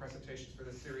PowerPoint presentations for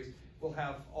this series. We'll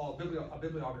have a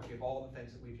bibliography of all the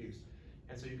things that we've used.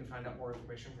 And so you can find out more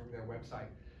information from their website.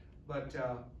 But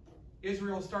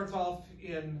Israel starts off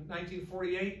in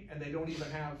 1948, and they don't even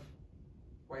have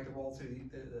the walled city,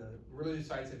 the religious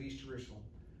sites of East Jerusalem.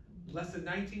 Less than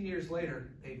 19 years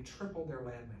later, they've tripled their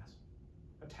landmass,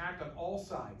 attacked on all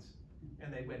sides,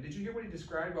 and they win. Did you hear what he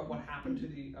described about what happened to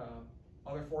the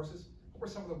other forces? What were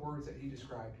some of the words that he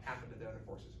described happened to the other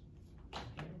forces?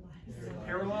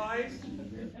 Paralyzed,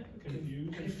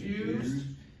 confused,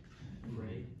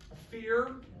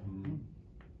 fear.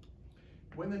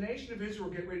 When the nation of Israel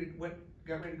got ready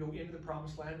to go into the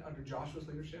promised land under Joshua's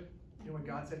leadership, you know what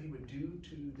God said he would do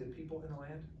to the people in the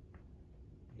land?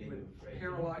 He would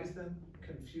paralyze them,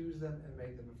 confuse them, and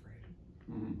make them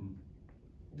afraid. Mm-hmm.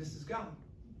 This is God.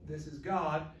 This is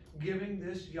God giving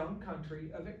this young country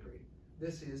a victory.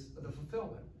 This is the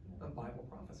fulfillment of Bible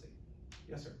prophecy.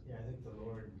 Yes, sir? Yeah, I think the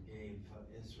Lord gave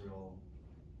Israel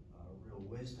real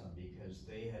wisdom because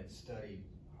they had studied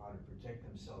how to protect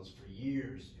themselves for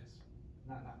years. Yes.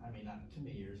 Not too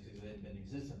many years because they hadn't been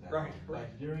existent that long.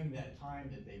 But during that time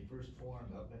that they first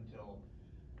formed up until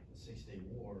the 6-Day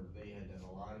War, they had done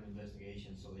a lot of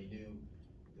investigations, so they knew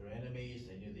their enemies,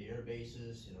 they knew the air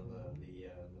bases, you know, the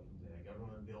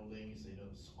government buildings, they knew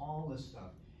all this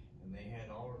stuff, and they had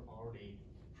already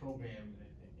programmed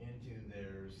into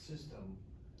their system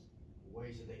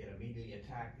ways that they could immediately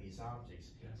attack these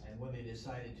objects. Yes. And when they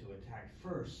decided to attack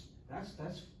first, that's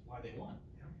why they won.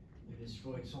 Yeah. They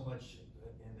destroyed so much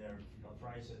in their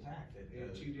surprise attack that they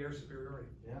achieved air superiority.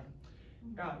 Yeah.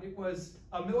 Yeah, it was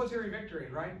a military victory,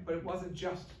 right? But it wasn't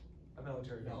just a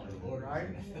military victory, right?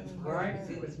 Right?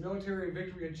 It was military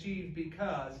victory achieved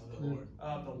because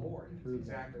of the Lord. That's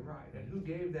exactly right. And who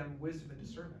gave them wisdom and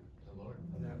discernment? The Lord.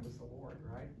 And that was the Lord,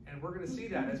 right? And we're going to see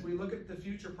that as we look at the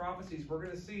future prophecies. We're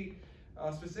going to see,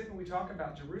 specifically when we talk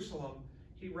about Jerusalem,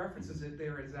 he references it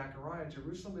there in Zechariah.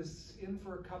 Jerusalem is in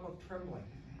for a cup of trembling,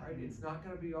 right? It's not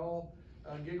going to be all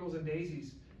giggles and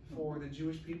daisies for the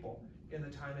Jewish people in the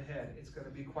time ahead. It's going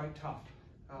to be quite tough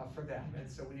for them,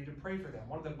 and so we need to pray for them.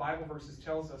 One of the Bible verses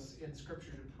tells us in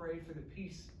Scripture to pray for the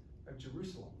peace of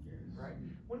Jerusalem, right?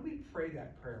 When we pray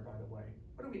that prayer, by the way,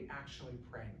 what are we actually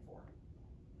praying for?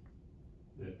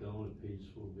 That the only peace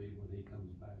will be when he comes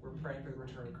back. We're praying for the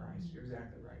return of Christ. You're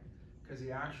exactly right. Because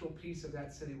the actual peace of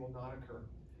that city will not occur.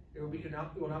 It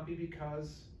will not be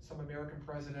because some American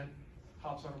president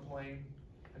hops on a plane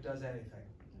and does anything,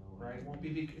 right?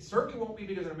 It certainly won't be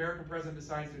because an American president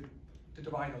decides to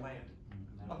divide the land.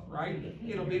 right?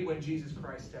 It'll be when Jesus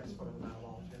Christ steps foot on the Mount of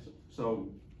Olives. Yes. So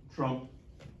Trump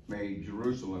made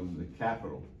Jerusalem the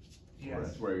capital. Yes.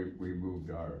 That's where we moved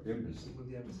our embassy. With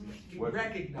the embassy, yes. He What-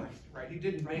 recognized, right? He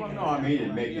didn't make Well, it. no, I mean,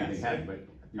 it make Yes. anything happen, but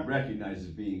you recognize as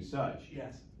being such.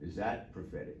 Yes. Is that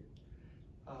prophetic?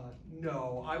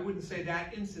 No, I wouldn't say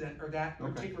that incident or that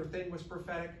Okay. particular thing was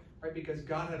prophetic, right? Because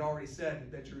God had already said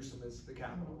that Jerusalem is the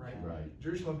capital, right? Right.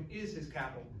 Jerusalem is his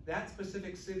capital. That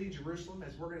specific city, Jerusalem,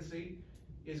 as we're going to see,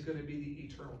 is going to be the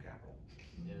eternal capital.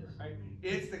 Yes. Right?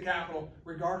 It's the capital,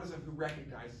 regardless of who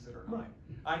recognizes it or not.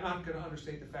 I'm not going to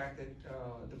understate the fact that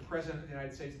the president of the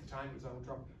United States at the time, Donald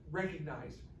Trump,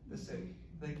 recognized the city.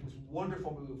 I think it was a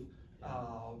wonderful move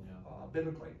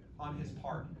biblically on his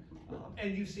part.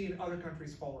 And you've seen other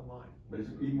countries fall in line. But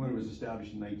even when it was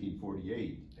established in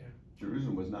 1948, Yeah.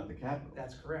 Jerusalem was not the capital.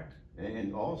 That's correct.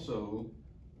 And also,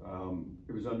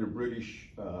 it was under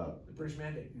British The British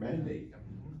mandate. mandate.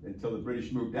 Mhm. Until the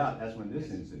British moved out, that's when this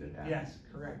incident happened. Yes,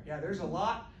 correct. Yeah, there's a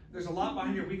lot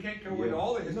behind here. We can't go into Yeah.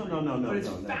 all the history. No, but it's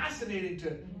no. fascinating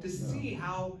to see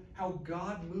how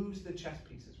God moves the chess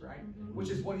pieces, right? Which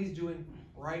is what he's doing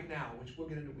right now, which we'll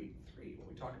get into week 3 when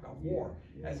we talk about war.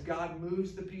 Yeah. As God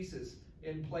moves the pieces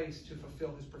in place to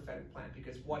fulfill his prophetic plan.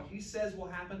 Because what he says will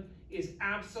happen is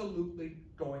absolutely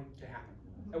going to happen.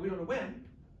 And we don't know when,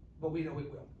 but we know it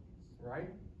will,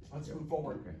 right? Let's move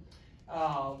forward. Okay.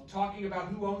 Talking about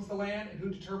who owns the land and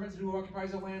who determines who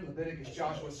occupies the land, Leviticus,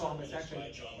 Joshua, Psalm, it's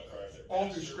actually all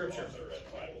through Scripture.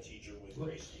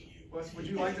 Wes, would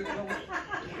you like to know?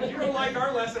 If you don't like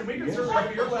our lesson, we can certainly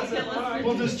do your lesson.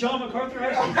 Well, does John MacArthur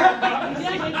have some? Yeah,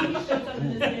 maybe you should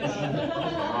something to say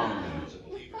about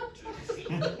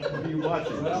it. What are you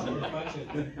watching?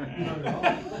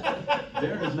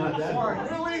 Darren's not that. Sorry,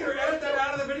 we'll either edit that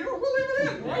out of the video or we'll leave it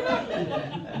in. Why not?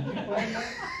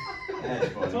 That's I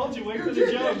funny. told you, wait for You the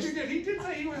did, jokes. you did. He did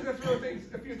say he was going to throw a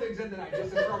few things in tonight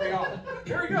just to throw me off.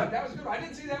 Very good. That was good. I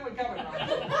didn't see that one coming.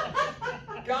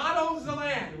 Right? God owns the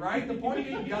land, right? The point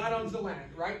being, God owns the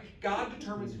land, right? God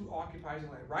determines who occupies the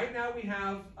land. Right now, we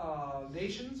have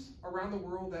nations around the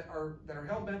world that are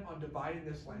hell bent on dividing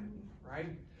this land, right?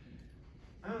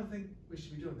 I don't think we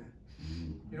should be doing that.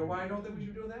 You know why I don't think we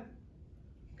should be doing that?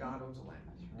 God owns the land.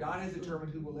 God has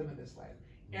determined who will live in this land.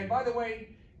 And by the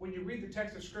way, when you read the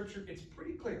text of Scripture, it's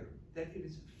pretty clear that it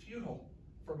is futile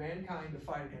for mankind to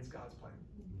fight against God's plan.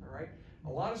 All right? A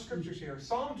lot of scriptures here.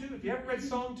 Psalm 2, if you haven't read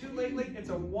Psalm 2 lately, it's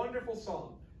a wonderful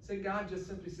psalm. Say God just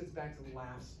simply sits back and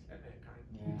laughs at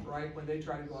mankind, right? When they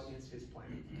try to go against his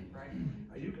plan, right?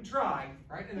 Now, you can try,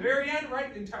 right? In the very end,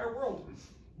 right, the entire world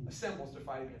assembles to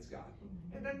fight against God.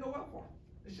 It doesn't go well for them.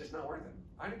 It's just not worth it.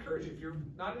 I'd encourage you, if you're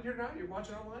not in here tonight, you're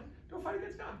watching online, don't fight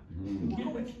against God. It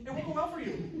won't go well for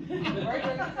you. Right?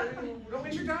 Don't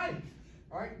waste your time.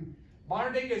 All right?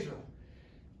 Modern day Israel.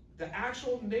 The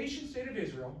actual nation state of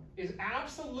Israel is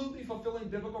absolutely fulfilling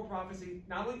biblical prophecy,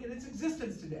 not only in its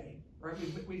existence today, right?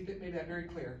 We've made that very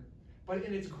clear, but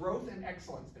in its growth and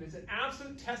excellence. And it's an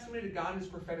absolute testimony to God and his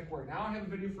prophetic word. Now I have a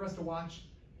video for us to watch.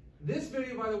 This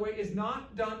video, by the way, is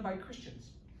not done by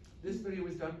Christians. This video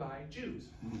was done by Jews.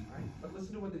 Right? But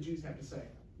listen to what the Jews have to say.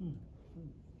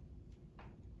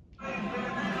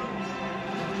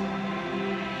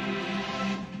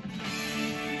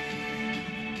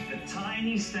 The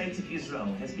tiny state of Israel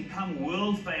has become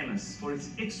world famous for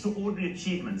its extraordinary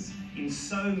achievements in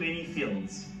so many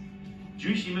fields.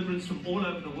 Jewish immigrants from all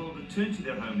over the world returned to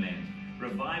their homeland,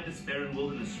 revived its barren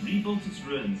wilderness, rebuilt its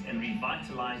ruins, and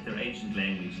revitalized their ancient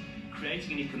language,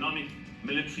 creating an economic,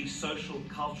 military, social,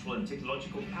 cultural, and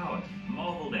technological power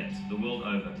marveled at the world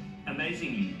over.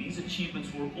 Amazingly, these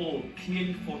achievements were all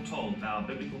clearly foretold by our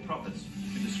biblical prophets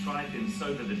who described them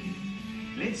so vividly.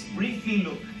 Let's briefly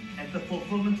look at the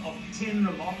fulfillment of 10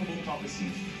 remarkable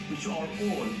prophecies, which are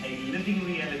all a living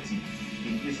reality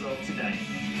in Israel today.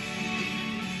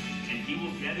 And he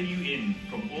will gather you in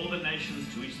from all the nations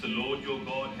to which the Lord your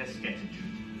God has scattered you.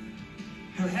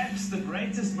 Perhaps the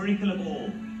greatest miracle of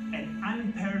all, an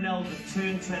unparalleled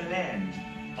return to a land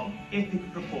of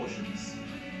epic proportions.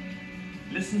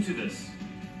 Listen to this.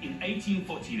 In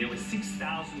 1840, there were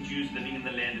 6,000 Jews living in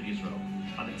the land of Israel.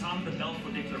 By the time of the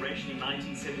Balfour Declaration in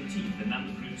 1917, the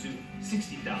number grew to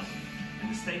 60,000.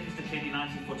 And the state was declared in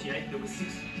 1948, there were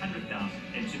 600,000.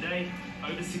 And today,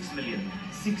 over 6 million,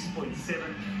 6.7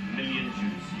 million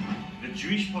Jews. The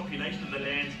Jewish population of the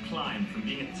land climbed from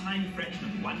being a tiny fraction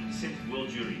of 1% of world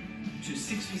Jewry to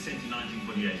 6% in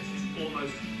 1948. It's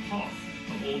almost half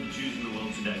of all the Jews in the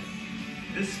world today.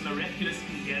 This miraculous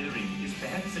ingathering is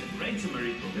perhaps a greater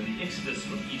miracle than the exodus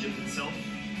from Egypt itself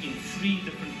in 3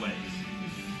 different ways.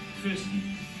 Firstly,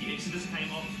 the The Exodus came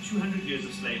after 200 years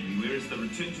of slavery, whereas the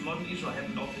return to modern Israel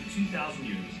happened after 2,000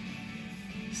 years.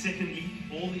 Secondly,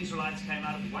 all the Israelites came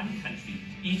out of one country,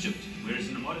 Egypt, whereas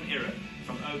in the modern era,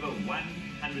 from over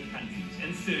 100 countries.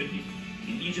 And thirdly,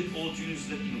 in Egypt, all Jews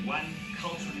lived in one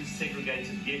culturally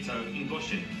segregated ghetto in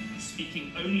Goshen,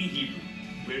 speaking only Hebrew,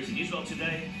 whereas in Israel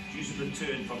today, Jews have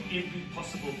returned from every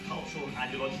possible cultural and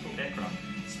ideological background,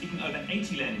 speaking over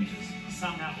 80 languages,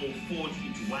 somehow all forged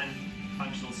into one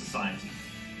functional society.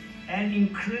 An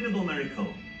incredible miracle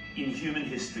in human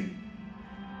history.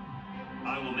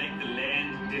 I will make the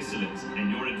land desolate,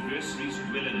 and your adversaries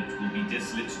who dwell in it will be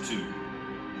desolate too.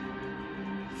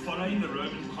 Following the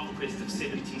Roman conquest of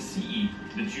 70 CE,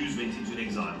 the Jews went into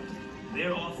exile.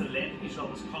 Thereafter, the land of Israel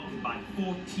was conquered by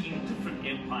 14 different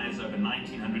empires over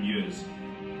 1900 years.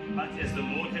 But as the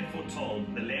Lord had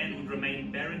foretold, the land would remain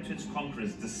barren to its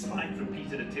conquerors despite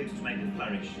repeated attempts to make it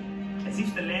flourish, as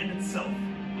if the land itself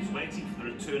was waiting for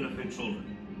the return of her children.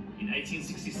 In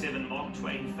 1867, Mark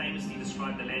Twain famously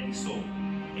described the land he saw,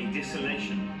 a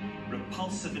desolation,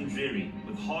 repulsive and dreary,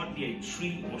 with hardly a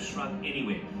tree or shrub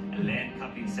anywhere, a land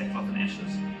covered in sackcloth and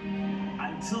ashes.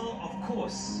 Until, of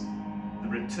course, the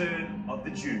return of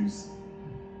the Jews.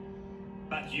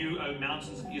 But you, O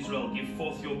mountains of Israel, give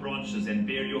forth your branches and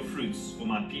bear your fruits for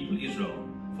my people Israel,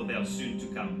 for they are soon to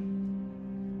come.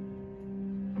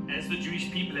 As the Jewish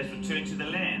people has returned to the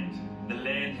land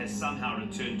has somehow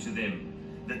returned to them.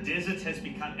 The desert has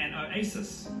become an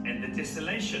oasis, and the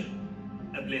desolation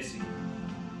a blessing.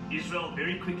 Israel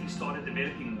very quickly started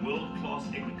developing world-class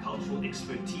agricultural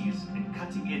expertise and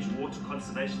cutting-edge water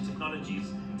conservation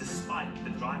technologies, despite the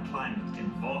dry climate and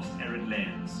vast arid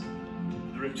lands.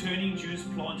 The returning Jews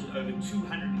planted over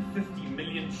 250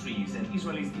 million trees, and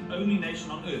Israel is the only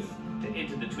nation on earth that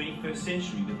entered the 21st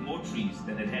century with more trees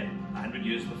than it had 100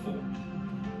 years before.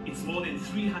 Its more than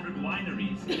 300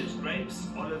 wineries, and its grapes,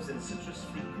 olives, and citrus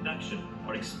fruit production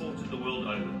are exported the world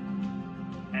over.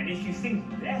 And if you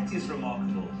think that is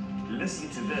remarkable, listen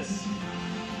to this.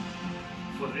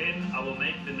 For then I will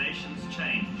make the nations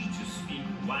change to speak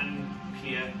one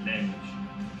clear language.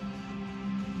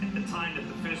 At the time that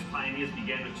the first pioneers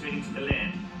began returning to the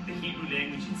land, the Hebrew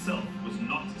language itself was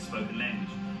not a spoken language.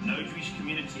 No Jewish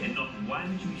community and not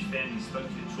one Jewish family spoke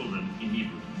to their children in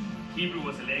Hebrew. Hebrew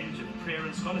was a language of prayer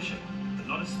and scholarship, but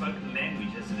not a spoken language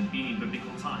as it had been in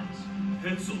biblical times.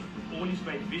 Herzl, with all his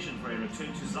great vision for a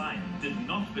return to Zion, did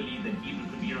not believe that Hebrew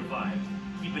could be revived.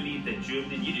 He believed that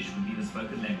German and Yiddish would be the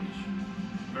spoken language.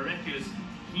 Miraculous,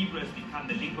 Hebrew has become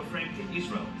the lingua franca in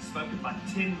Israel, spoken by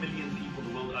 10 million people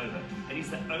the world over, and is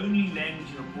the only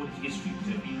language in recorded history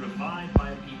to have been revived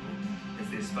by a people as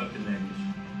their spoken language.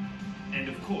 And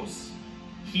of course,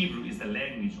 Hebrew is the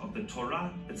language of the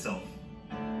Torah itself.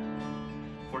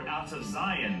 For out of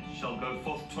Zion shall go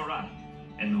forth Torah,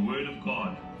 and the word of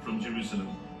God from Jerusalem.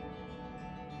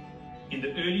 In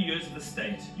the early years of the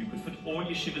state, you could fit all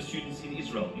yeshiva students in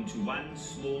Israel into one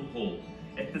small hall.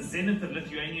 At the zenith of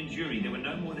Lithuanian Jewry, there were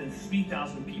no more than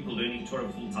 3,000 people learning Torah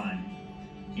full-time.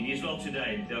 In Israel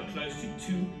today, there are close to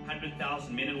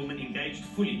 200,000 men and women engaged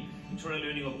fully in Torah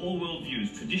learning of all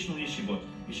worldviews, traditional yeshivot,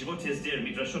 yeshivot hesder,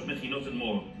 midrashot, mechinot, and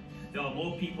more. There are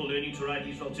more people learning Torah in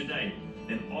Israel today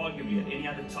than arguably at any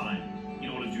other time in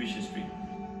all of Jewish history.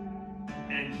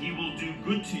 And he will do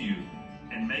good to you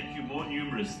and make you more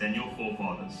numerous than your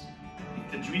forefathers.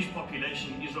 The Jewish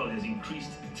population in Israel has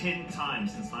increased 10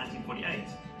 times since 1948.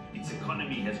 Its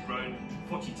economy has grown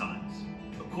 40 times.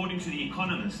 According to The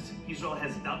Economist, Israel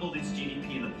has doubled its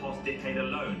GDP in the past decade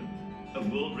alone, a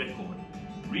world record.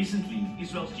 Recently,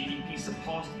 Israel's GDP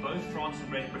surpassed both France and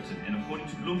Great Britain, and according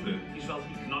to Bloomberg, Israel's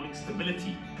economic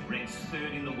stability ranks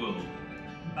third in the world.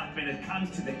 But when it comes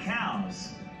to the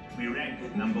cows, we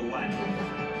rank number 1.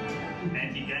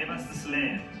 And he gave us this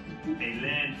land, a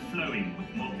land flowing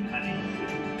with milk and honey.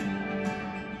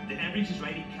 The average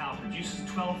Israeli cow produces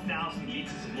 12,000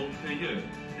 liters of milk per year.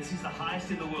 This is the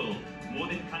highest in the world, more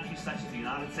than countries such as the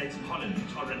United States and Holland,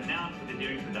 which are renowned for their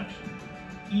dairy production.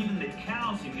 Even the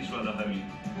cows in Israel are holy.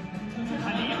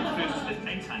 Honey refers to the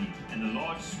date honey, and the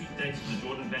large sweet dates from the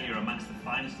Jordan Valley are amongst the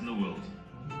finest in the world.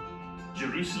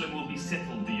 Jerusalem will be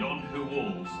settled beyond her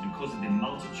walls because of the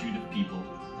multitude of people.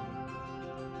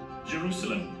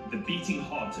 Jerusalem, the beating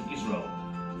heart of Israel.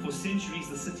 For centuries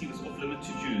the city was off limit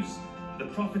to Jews. The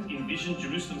prophet envisioned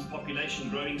Jerusalem's population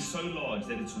growing so large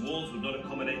that its walls would not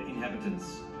accommodate the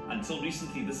inhabitants. Until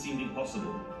recently this seemed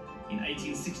impossible. In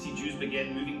 1860 Jews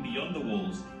began moving beyond the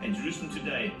walls, and Jerusalem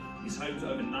today is home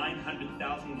to over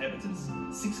 900,000 inhabitants,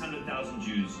 600,000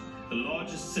 Jews, the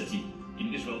largest city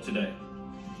in Israel today.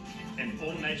 And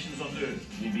all nations on earth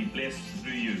will be blessed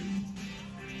through you.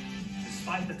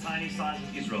 Despite the tiny size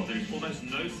of Israel, there is almost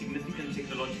no significant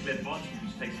technological advancement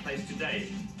which takes place today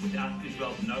without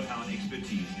Israel's know-how and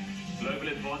expertise. Global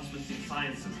advancements in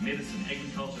sciences, medicine,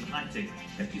 agriculture, and high-tech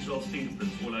have Israel's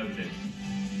fingerprints all over them.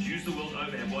 Jews the world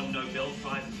over have won Nobel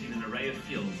Prizes in an array of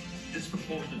fields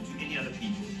disproportionate to any other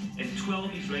people, and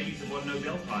 12 Israelis have won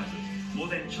Nobel Prizes, more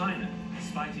than China,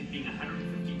 despite it being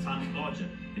 150 times larger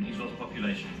than Israel's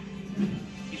population.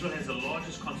 Israel has the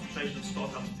largest concentration of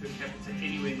startups per capita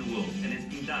anywhere in the world, and has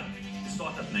been dubbed the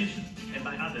startup nation, and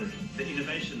by others, the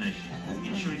innovation nation,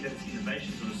 ensuring that its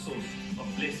innovations are a source of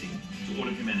blessing to all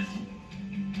of humanity.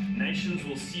 Nations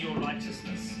will see your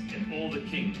righteousness, and all the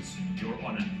kings your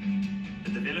honor.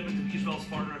 The development of Israel's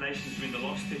foreign relations during the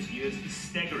last 30 years is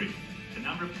staggering. The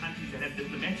number of countries that have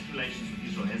diplomatic relations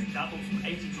with Israel has doubled from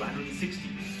 80 to 160.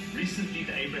 Recently,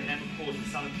 the Abraham Accords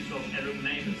with some of Israel's Arab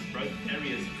neighbors broke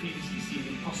areas previously seemed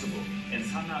impossible, and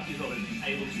somehow Israel has been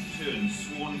able to turn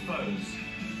sworn foes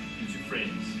into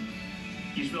friends.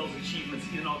 Israel's achievements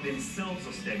in and of themselves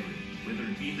are staggering, whether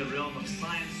it be in the realm of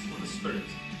science or the spirit,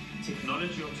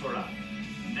 technology or Torah,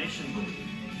 nation building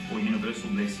or universal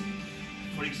blessing.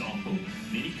 For example,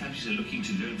 many countries are looking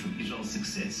to learn from Israel's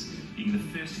success, being the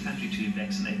first country to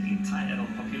vaccinate the entire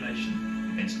adult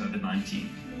population against COVID-19.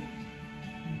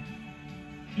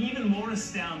 Even more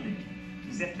astounding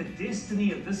is that the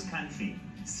destiny of this country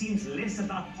seems less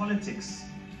about politics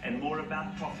and more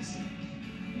about prophecy.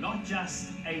 Not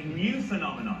just a new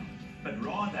phenomenon, but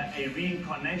rather a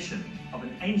reincarnation of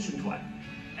an ancient one,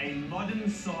 a modern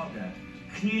saga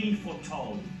clearly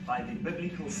foretold by the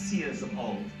biblical seers of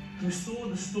old, who saw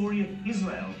the story of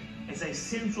Israel as a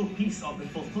central piece of the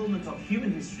fulfillment of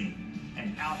human history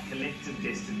and our collective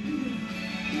destiny.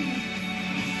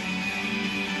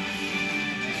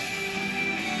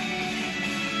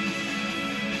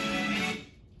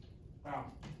 Wow.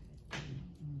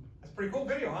 That's a pretty cool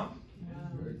video, huh?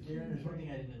 Darren, there's one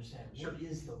thing I didn't understand. Sure. What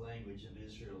is the language of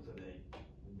Israel today?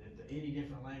 The 80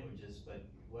 different languages, but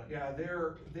what? Yeah,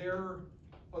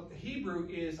 well, Hebrew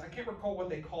is, I can't recall what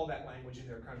they call that language in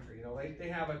their country. You know, they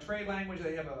have a trade language,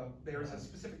 there's a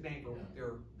specific name for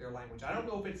their language. I don't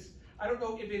know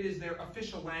if it is their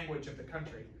official language of the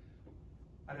country.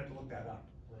 I'd have to look that up.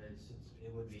 But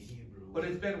it would be Hebrew. But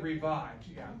it's been revived,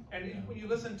 yeah. And when you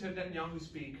listen to Netanyahu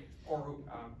speak, or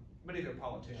many of their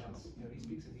politicians, you know, he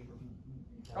speaks in Hebrew.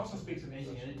 He also speaks in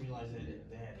amazing. English. I didn't realize that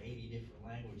they had 80 different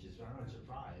languages, so I'm not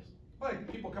surprised.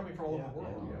 Like people coming from all over the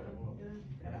world.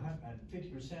 And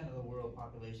 50% of the world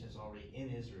population is already in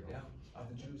Israel. Yeah, of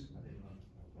the Jews. I didn't know.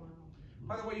 Wow.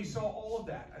 By the way, you saw all of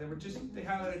that. They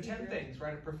highlighted 10 things,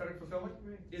 right? Of prophetic fulfillment.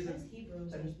 It says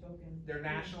Hebrews are spoken. Their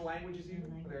national languages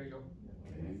even. There you go.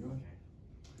 There you go.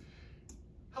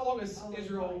 How long has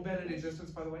Israel been in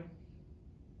existence, by the way?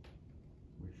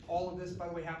 All of this, by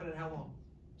the way, happened in how long?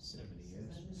 70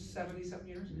 years. 70-something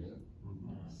years?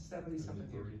 Yeah. 70-something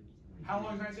years. How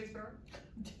long has the United States been around?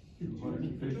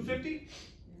 250?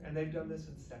 And they've done this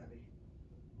in 70.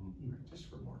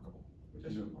 Just remarkable. But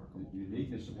Just you know, remarkable. the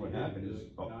uniqueness of what happened is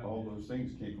all those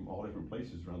things came from all different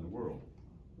places around the world.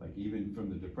 Like even from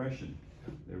the Depression,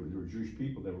 there were Jewish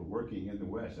people that were working in the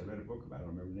West. I read a book about it, I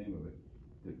don't remember the name of it,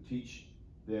 to teach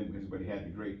them, because when they had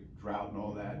the great drought and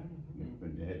all that,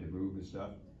 when they had to move and stuff,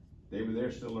 they were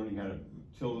there still learning how to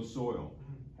till the soil,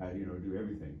 how to, do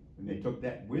everything. And they took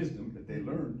that wisdom that they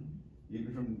learned,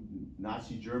 even from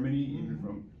Nazi Germany, even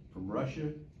from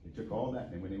Russia, they took all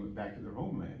that, and when they went back to their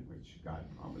homeland, which God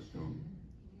promised them,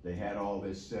 they had all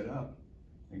this set up,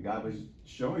 and God was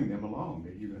showing them along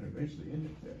that you're going to eventually end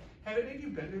up there. Have any of you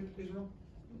been to Israel?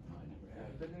 I never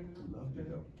had. Been there? Love to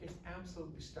go. It's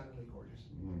absolutely stunningly gorgeous.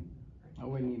 I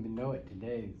wouldn't even know it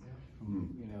today from,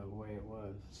 the way it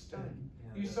was. Stunning.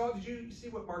 Did you see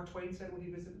what Mark Twain said when he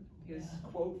visited? His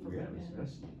quote from him?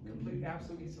 Complete,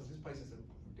 absolutely, he says this place is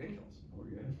ridiculous. Oh,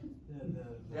 yeah.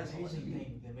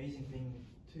 The amazing thing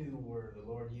too, where the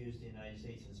Lord used the United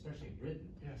States, and especially Britain,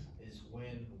 is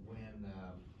when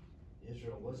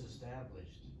Israel was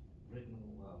established, Britain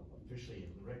officially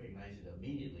recognized it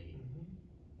immediately,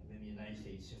 and then the United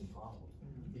States soon followed,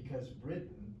 because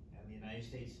Britain and the United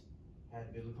States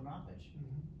had biblical knowledge.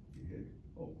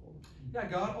 Yeah,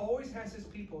 God always has his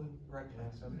people in the right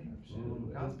place, doesn't he?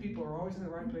 Absolutely. God's people are always in the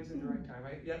right place at the right time,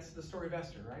 right? That's the story of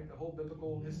Esther, right? The whole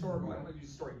biblical, historical, I don't like to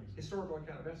use story, historical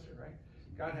account of Esther, right?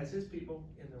 God has his people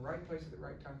in the right place at the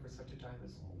right time for such a time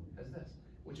as this,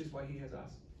 which is why he has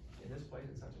us in this place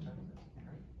at such a time as this,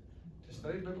 right? To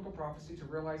study biblical prophecy, to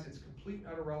realize its complete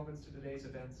utter relevance to today's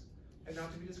events, and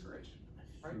not to be discouraged,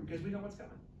 right? Because we know what's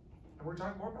coming. And we're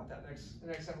talking more about that the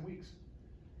next 7 weeks.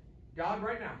 God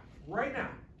right now,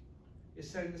 is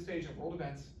setting the stage of world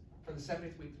events for the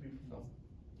 70th week to be fulfilled.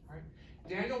 Right?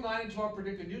 Daniel 9 and 12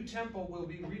 predict a new temple will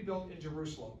be rebuilt in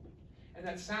Jerusalem, and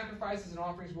that sacrifices and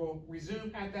offerings will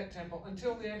resume at that temple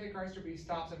until the Antichrist or beast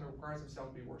stops and requires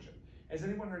himself to be worshipped. Has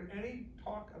anyone heard any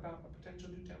talk about a potential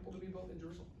new temple to be built in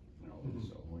Jerusalem? No,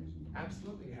 it's always in the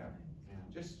Absolutely you have.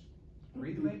 Just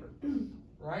read the paper,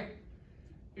 right?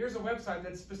 Here's a website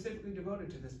that's specifically devoted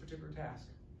to this particular task,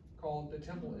 called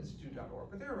thetempleinstitute.org.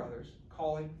 But there are others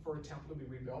calling for a temple to be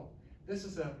rebuilt. This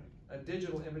is a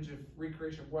digital image of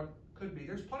recreation of what could be.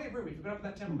 There's plenty of room. If you go up on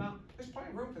that Temple Mount, there's plenty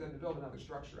of room for them to build another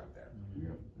structure up there. Yeah.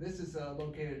 This is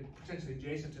located potentially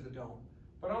adjacent to the dome.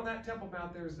 But on that Temple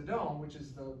Mount, there's the dome, which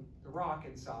is the rock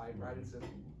inside, right? It's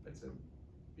a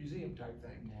museum type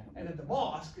thing. And then the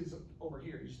mosque is over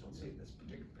here. You just don't see it in this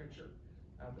particular picture.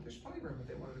 But there's plenty of room if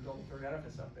they wanted to build a third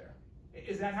edifice up there.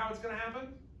 Is that how it's going to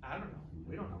happen? I don't know.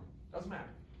 We don't know. Doesn't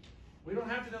matter. We don't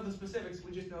have to know the specifics.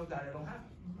 We just know that it'll happen.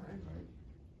 Right?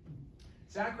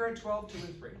 Zechariah 12, 2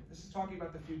 and 3. This is talking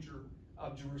about the future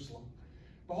of Jerusalem.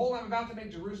 Behold, I'm about to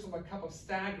make Jerusalem a cup of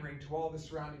staggering to all the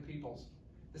surrounding peoples.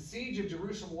 The siege of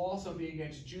Jerusalem will also be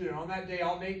against Judah. And on that day,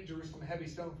 I'll make Jerusalem a heavy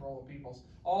stone for all the peoples.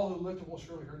 All who lift it will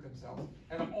surely hurt themselves.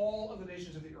 And all of the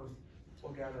nations of the earth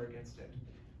will gather against it.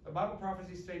 The Bible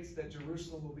prophecy states that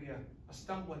Jerusalem will be a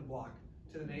stumbling block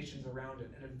to the nations around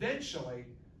it. And eventually,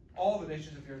 all the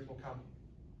nations of the earth will come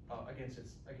against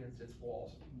its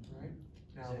walls. Right?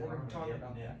 Now, we're going to talk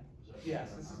about that. Yes,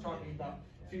 this is talking about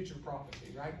future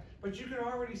prophecy, right? But you can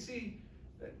already see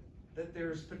that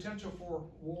there's potential for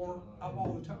war up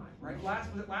all the time, right? Was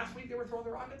it last week they were throwing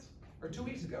the rockets? Or 2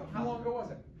 weeks ago? How long ago was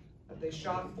it? That they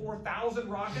shot 4,000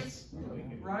 rockets,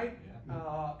 right?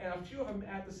 And a few of them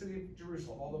at the city of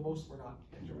Jerusalem, although most were not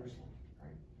in Jerusalem,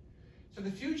 right? So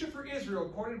the future for Israel,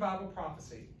 according to Bible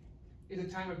prophecy, is a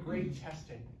time of great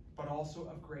testing, but also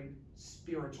of great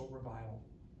spiritual revival,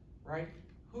 right?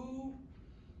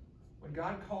 When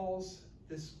God calls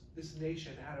this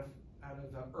nation out of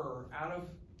Ur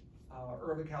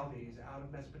of the Chaldees, out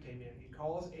of Mesopotamia, he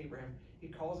calls Abraham, he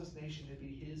calls this nation to be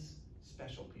his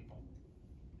special people.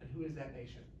 And who is that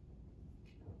nation?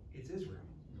 It's Israel.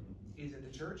 Is it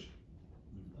the church?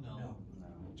 No.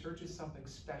 The church is something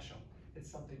special.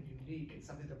 It's something unique. It's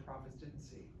something the prophets didn't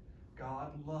see.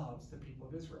 God loves the people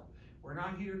of Israel. We're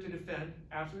not here to defend,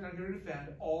 absolutely not here to defend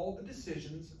all the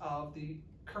decisions of the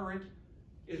current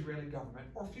Israeli government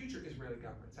or future Israeli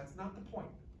governments. That's not the point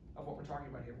of what we're talking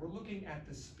about here. We're looking at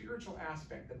the spiritual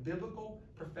aspect, the biblical,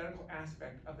 prophetical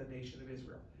aspect of the nation of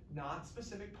Israel. Not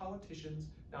specific politicians,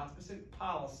 not specific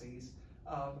policies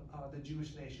of the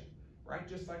Jewish nation, right?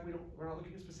 Just like we're not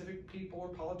looking at specific people or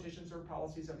politicians or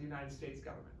policies of the United States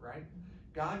government, right?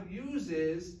 God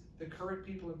uses the current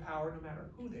people in power no matter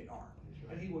who they are.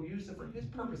 And he will use them for his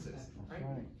purposes, right?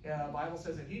 The Bible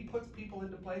says that he puts people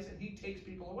into place and he takes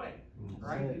people away,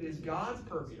 right? It is God's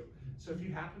purview. So if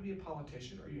you happen to be a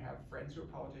politician or you have friends who are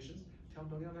politicians, tell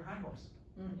them to get on their high horse.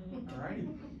 All right?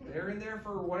 They're in there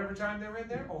for whatever time they're in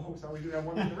there. Oh, so we do have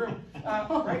one in the room.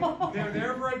 Right? They're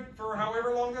there for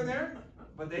however long they're there,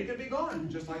 but they could be gone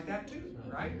just like that too,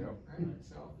 right? Right?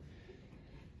 So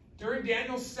during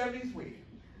Daniel's 70th week,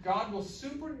 God will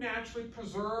supernaturally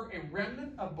preserve a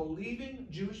remnant of believing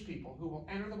Jewish people who will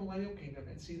enter the millennial kingdom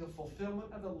and see the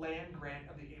fulfillment of the land grant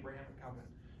of the Abrahamic covenant.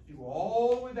 If you go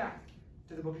all the way back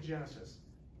to the book of Genesis,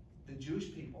 the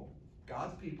Jewish people,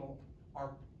 God's people,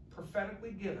 are prophetically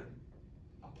given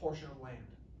a portion of land.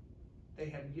 They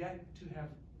have yet to have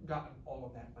gotten all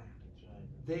of that land.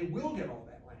 They will get all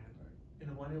that land in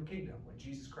the millennial kingdom when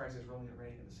Jesus Christ is ruling and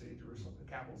reigning in the city of Jerusalem,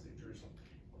 the capital city of Jerusalem.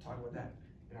 We'll talk about that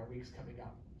in our weeks coming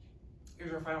up.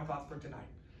 Here's our final thoughts for tonight.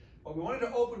 What we wanted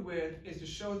to open with is to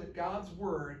show that God's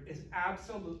word is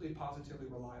absolutely, positively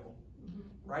reliable.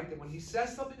 Right? That when he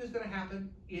says something is going to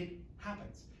happen, it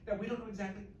happens. Now, we don't know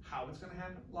exactly how it's going to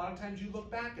happen. A lot of times you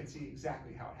look back and see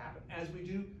exactly how it happened, as we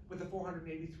do with the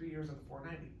 483 years of the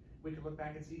 490. We can look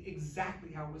back and see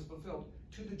exactly how it was fulfilled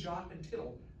to the jot and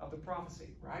tittle of the prophecy,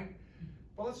 right?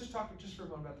 But let's just talk just for a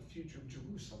moment about the future of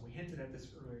Jerusalem. We hinted at this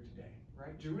earlier today,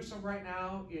 right? Jerusalem right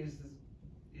now is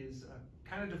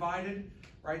kind of divided,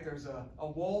 right? There's a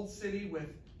walled city with,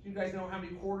 you guys know how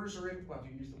many quarters are in, well, if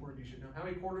you use the word, you should know. How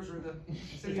many quarters are in the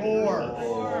city? Four.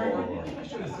 I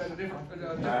should have said a different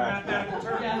mathematical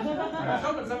term. I was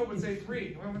hoping someone would say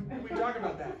 3. We talk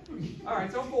about that. All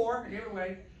right, so 4. I gave it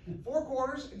away. 4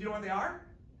 quarters. Do you know what they are?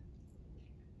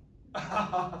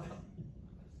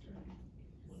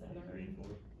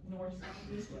 north,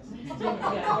 south, east, west.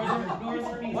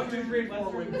 Yeah, 1, 2, 3, and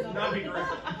 4 would not be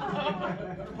correct.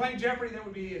 If you're playing Jeopardy, that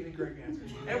would be an incorrect answer.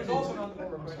 And it was also not the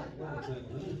former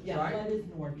question. Yeah, right? that is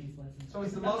northeast, west. So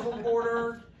it's the Muslim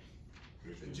quarter,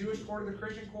 the Jewish quarter, the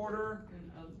Christian quarter,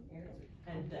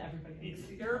 And everybody. It's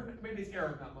the Arab, maybe it's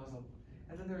Arab, not Muslim.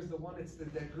 And then there's the one, it's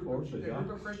that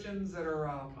group of Christians that are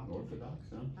Orthodox,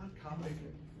 huh? not Coptic.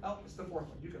 Oh, it's the fourth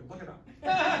one. You can look it up.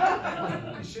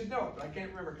 You should know it, but I can't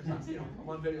remember because I'm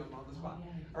on video, I'm on the spot.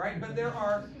 All right, but there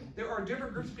are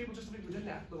different groups of people just living within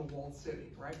that little walled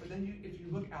city, right? But then if you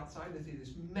look outside the city,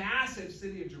 this massive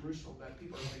city of Jerusalem that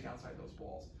people are living outside those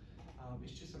walls.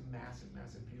 It's just a massive,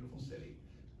 massive, beautiful city.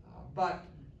 But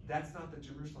that's not the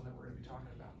Jerusalem that we're going to be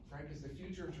talking about, right? Because the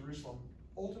future of Jerusalem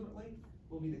ultimately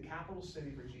will be the capital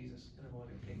city for Jesus in the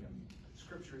millennial kingdom.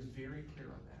 Scripture is very clear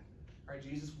on that. All right,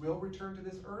 Jesus will return to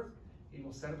this earth. He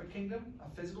will set up a kingdom, a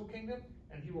physical kingdom,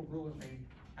 and he will rule and reign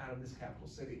out of this capital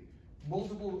city.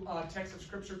 Multiple texts of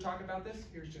Scripture talk about this.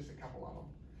 Here's just a couple of them.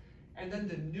 And then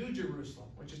the New Jerusalem,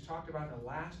 which is talked about in the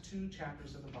last 2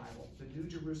 chapters of the Bible. The New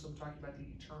Jerusalem talking about the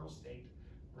eternal state,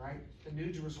 right? The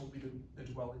New Jerusalem will be the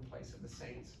dwelling place of the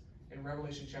saints. In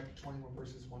Revelation chapter 21,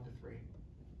 verses 1 to 3.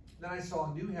 Then I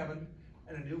saw a new heaven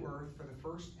and a new earth, for the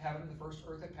first heaven and the first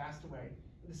earth had passed away,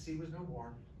 and the sea was no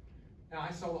more. Now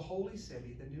I saw the holy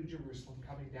city, the New Jerusalem,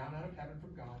 coming down out of heaven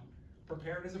from God,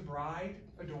 prepared as a bride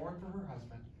adorned for her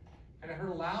husband. And I heard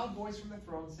a loud voice from the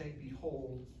throne saying,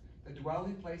 Behold, the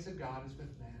dwelling place of God is with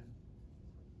man.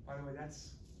 By the way,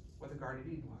 that's what the Garden of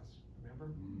Eden was,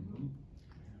 remember? Mm-hmm.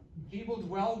 He will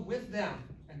dwell with them,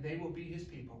 and they will be his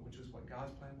people, which was what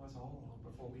God's plan was all along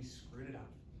before we screwed it up.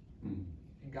 Mm-hmm.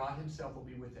 And God himself will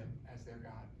be with them as their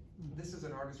God. Mm-hmm. This is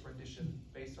an artist's rendition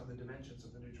based on the dimensions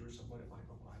of the New Jerusalem, what it might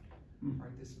look like. Mm-hmm.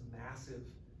 Right, this massive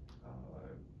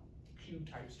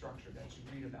cube-type structure that you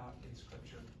read about in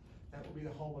Scripture. That will be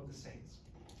the home of the saints.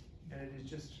 And it is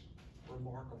just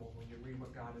remarkable when you read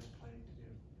what God is planning to do.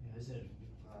 Yeah, isn't it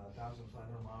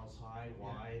 1,500 miles high,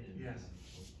 wide, and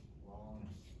long?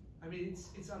 I mean,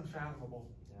 it's unfathomable,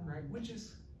 right? Which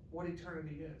is what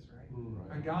eternity is, right?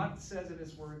 Right. And God says in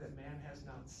his word that man has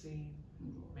not seen,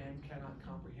 man cannot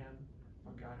comprehend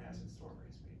what God has in store for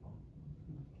his people.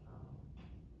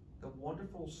 The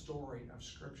wonderful story of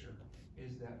Scripture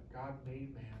is that God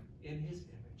made man in his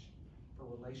image for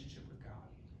relationship with God.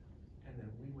 And then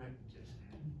we went and just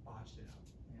botched it up.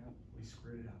 Yep. We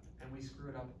screwed it up. And we screw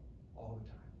it up all the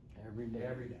time.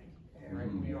 Every day.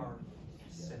 Right? We are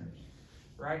sinners.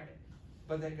 Right?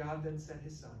 But that God then sent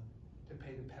his son to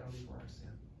pay the penalty for our sin.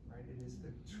 Right? It is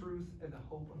the truth and the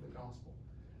hope of the gospel.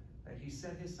 That he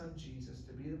sent his son Jesus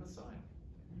to be the Messiah.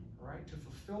 Right? To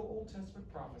fulfill Old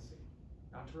Testament prophecy.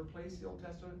 Not to replace the Old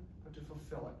Testament, but to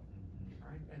fulfill it.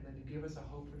 Right? And then to give us a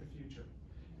hope for the future.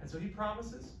 And so he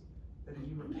promises that if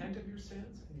you repent of your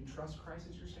sins and you trust Christ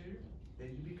as your Savior,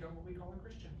 then you become what we call a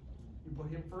Christian. You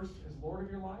put him first as Lord of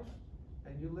your life,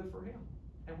 and you live for him.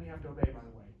 And we have to obey, by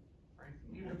the way. Right?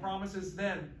 Even the promises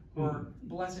then were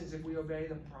blessings if we obey.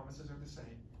 The promises are the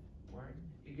same. Right?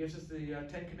 He gives us the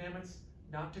 10 Commandments,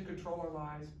 not to control our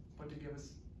lives, but to give us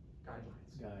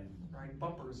guidelines. Right?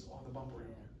 Bumpers on the bumper.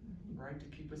 Right? To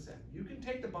keep us in. You can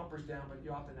take the bumpers down, but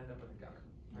you often end up in the gutter.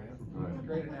 Right? That's a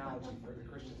great analogy for the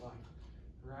Christian life.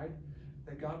 Right?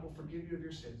 That God will forgive you of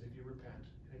your sins if you repent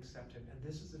and accept him. And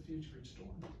this is the future in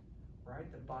store. Right?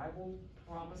 The Bible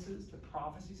promises, the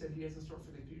prophecies that he has in store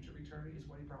for the future of eternity is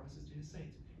what he promises to his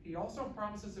saints. He also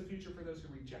promises a future for those who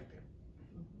reject him.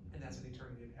 And that's an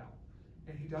eternity in hell.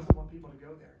 And he doesn't want people to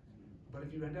go there. But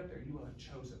if you end up there, you will have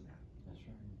chosen that. That's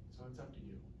right. So it's up to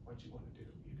you what you want to do.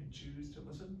 You can choose to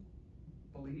listen,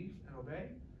 believe, and obey,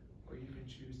 or you can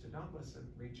choose to not listen,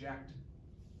 reject,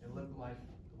 and live life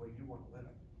the way you want to live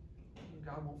it. And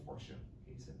God won't force you.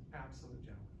 He's an absolute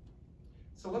gentleman.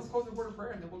 So let's close the word of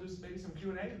prayer, and then we'll do maybe some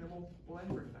Q&A, and then we'll end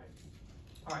for tonight.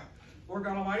 All right. Lord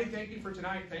God Almighty, thank you for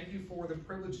tonight. Thank you for the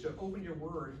privilege to open your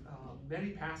word.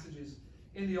 Many passages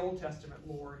in the Old Testament,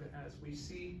 Lord, as we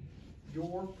see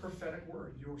your prophetic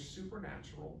word, your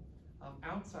supernatural,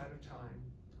 outside of time,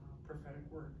 prophetic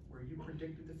word, where you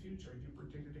predicted the future, you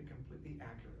predicted it completely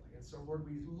accurately. And so, Lord,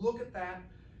 we look at that,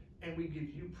 and we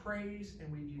give you praise,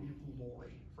 and we give you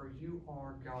glory, for you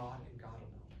are God and God alone.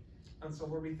 And so,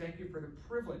 Lord, we thank you for the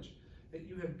privilege that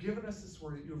you have given us this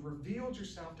word, that you have revealed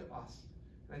yourself to us,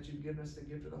 and that you've given us the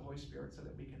gift of the Holy Spirit so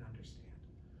that we can understand.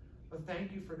 But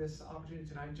thank you for this opportunity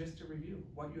tonight just to review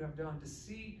what you have done, to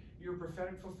see your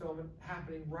prophetic fulfillment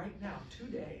happening right now,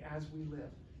 today, as we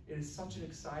live. It is such an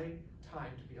exciting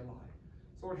time to be alive.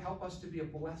 So, Lord, help us to be a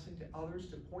blessing to others,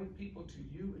 to point people to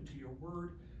you and to your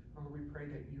word. And Lord, we pray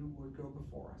that you would go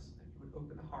before us, that you would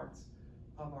open the hearts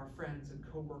of our friends and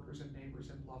co-workers and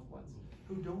neighbors and loved ones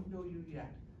who don't know you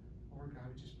yet. Lord God,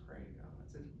 we just pray,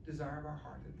 it's a desire of our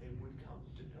heart that they would come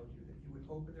to know you, that you would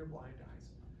open their blind eyes,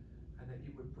 and that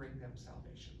you would bring them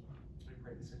salvation. We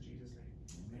pray this in Jesus' name.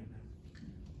 Amen.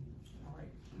 All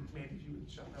right. Man, if you would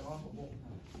shut that off, we'll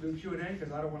do Q&A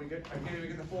because I don't want to get, I can't even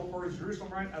get the four corners of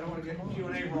Jerusalem right. I don't want to get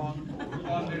Q&A wrong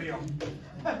on video.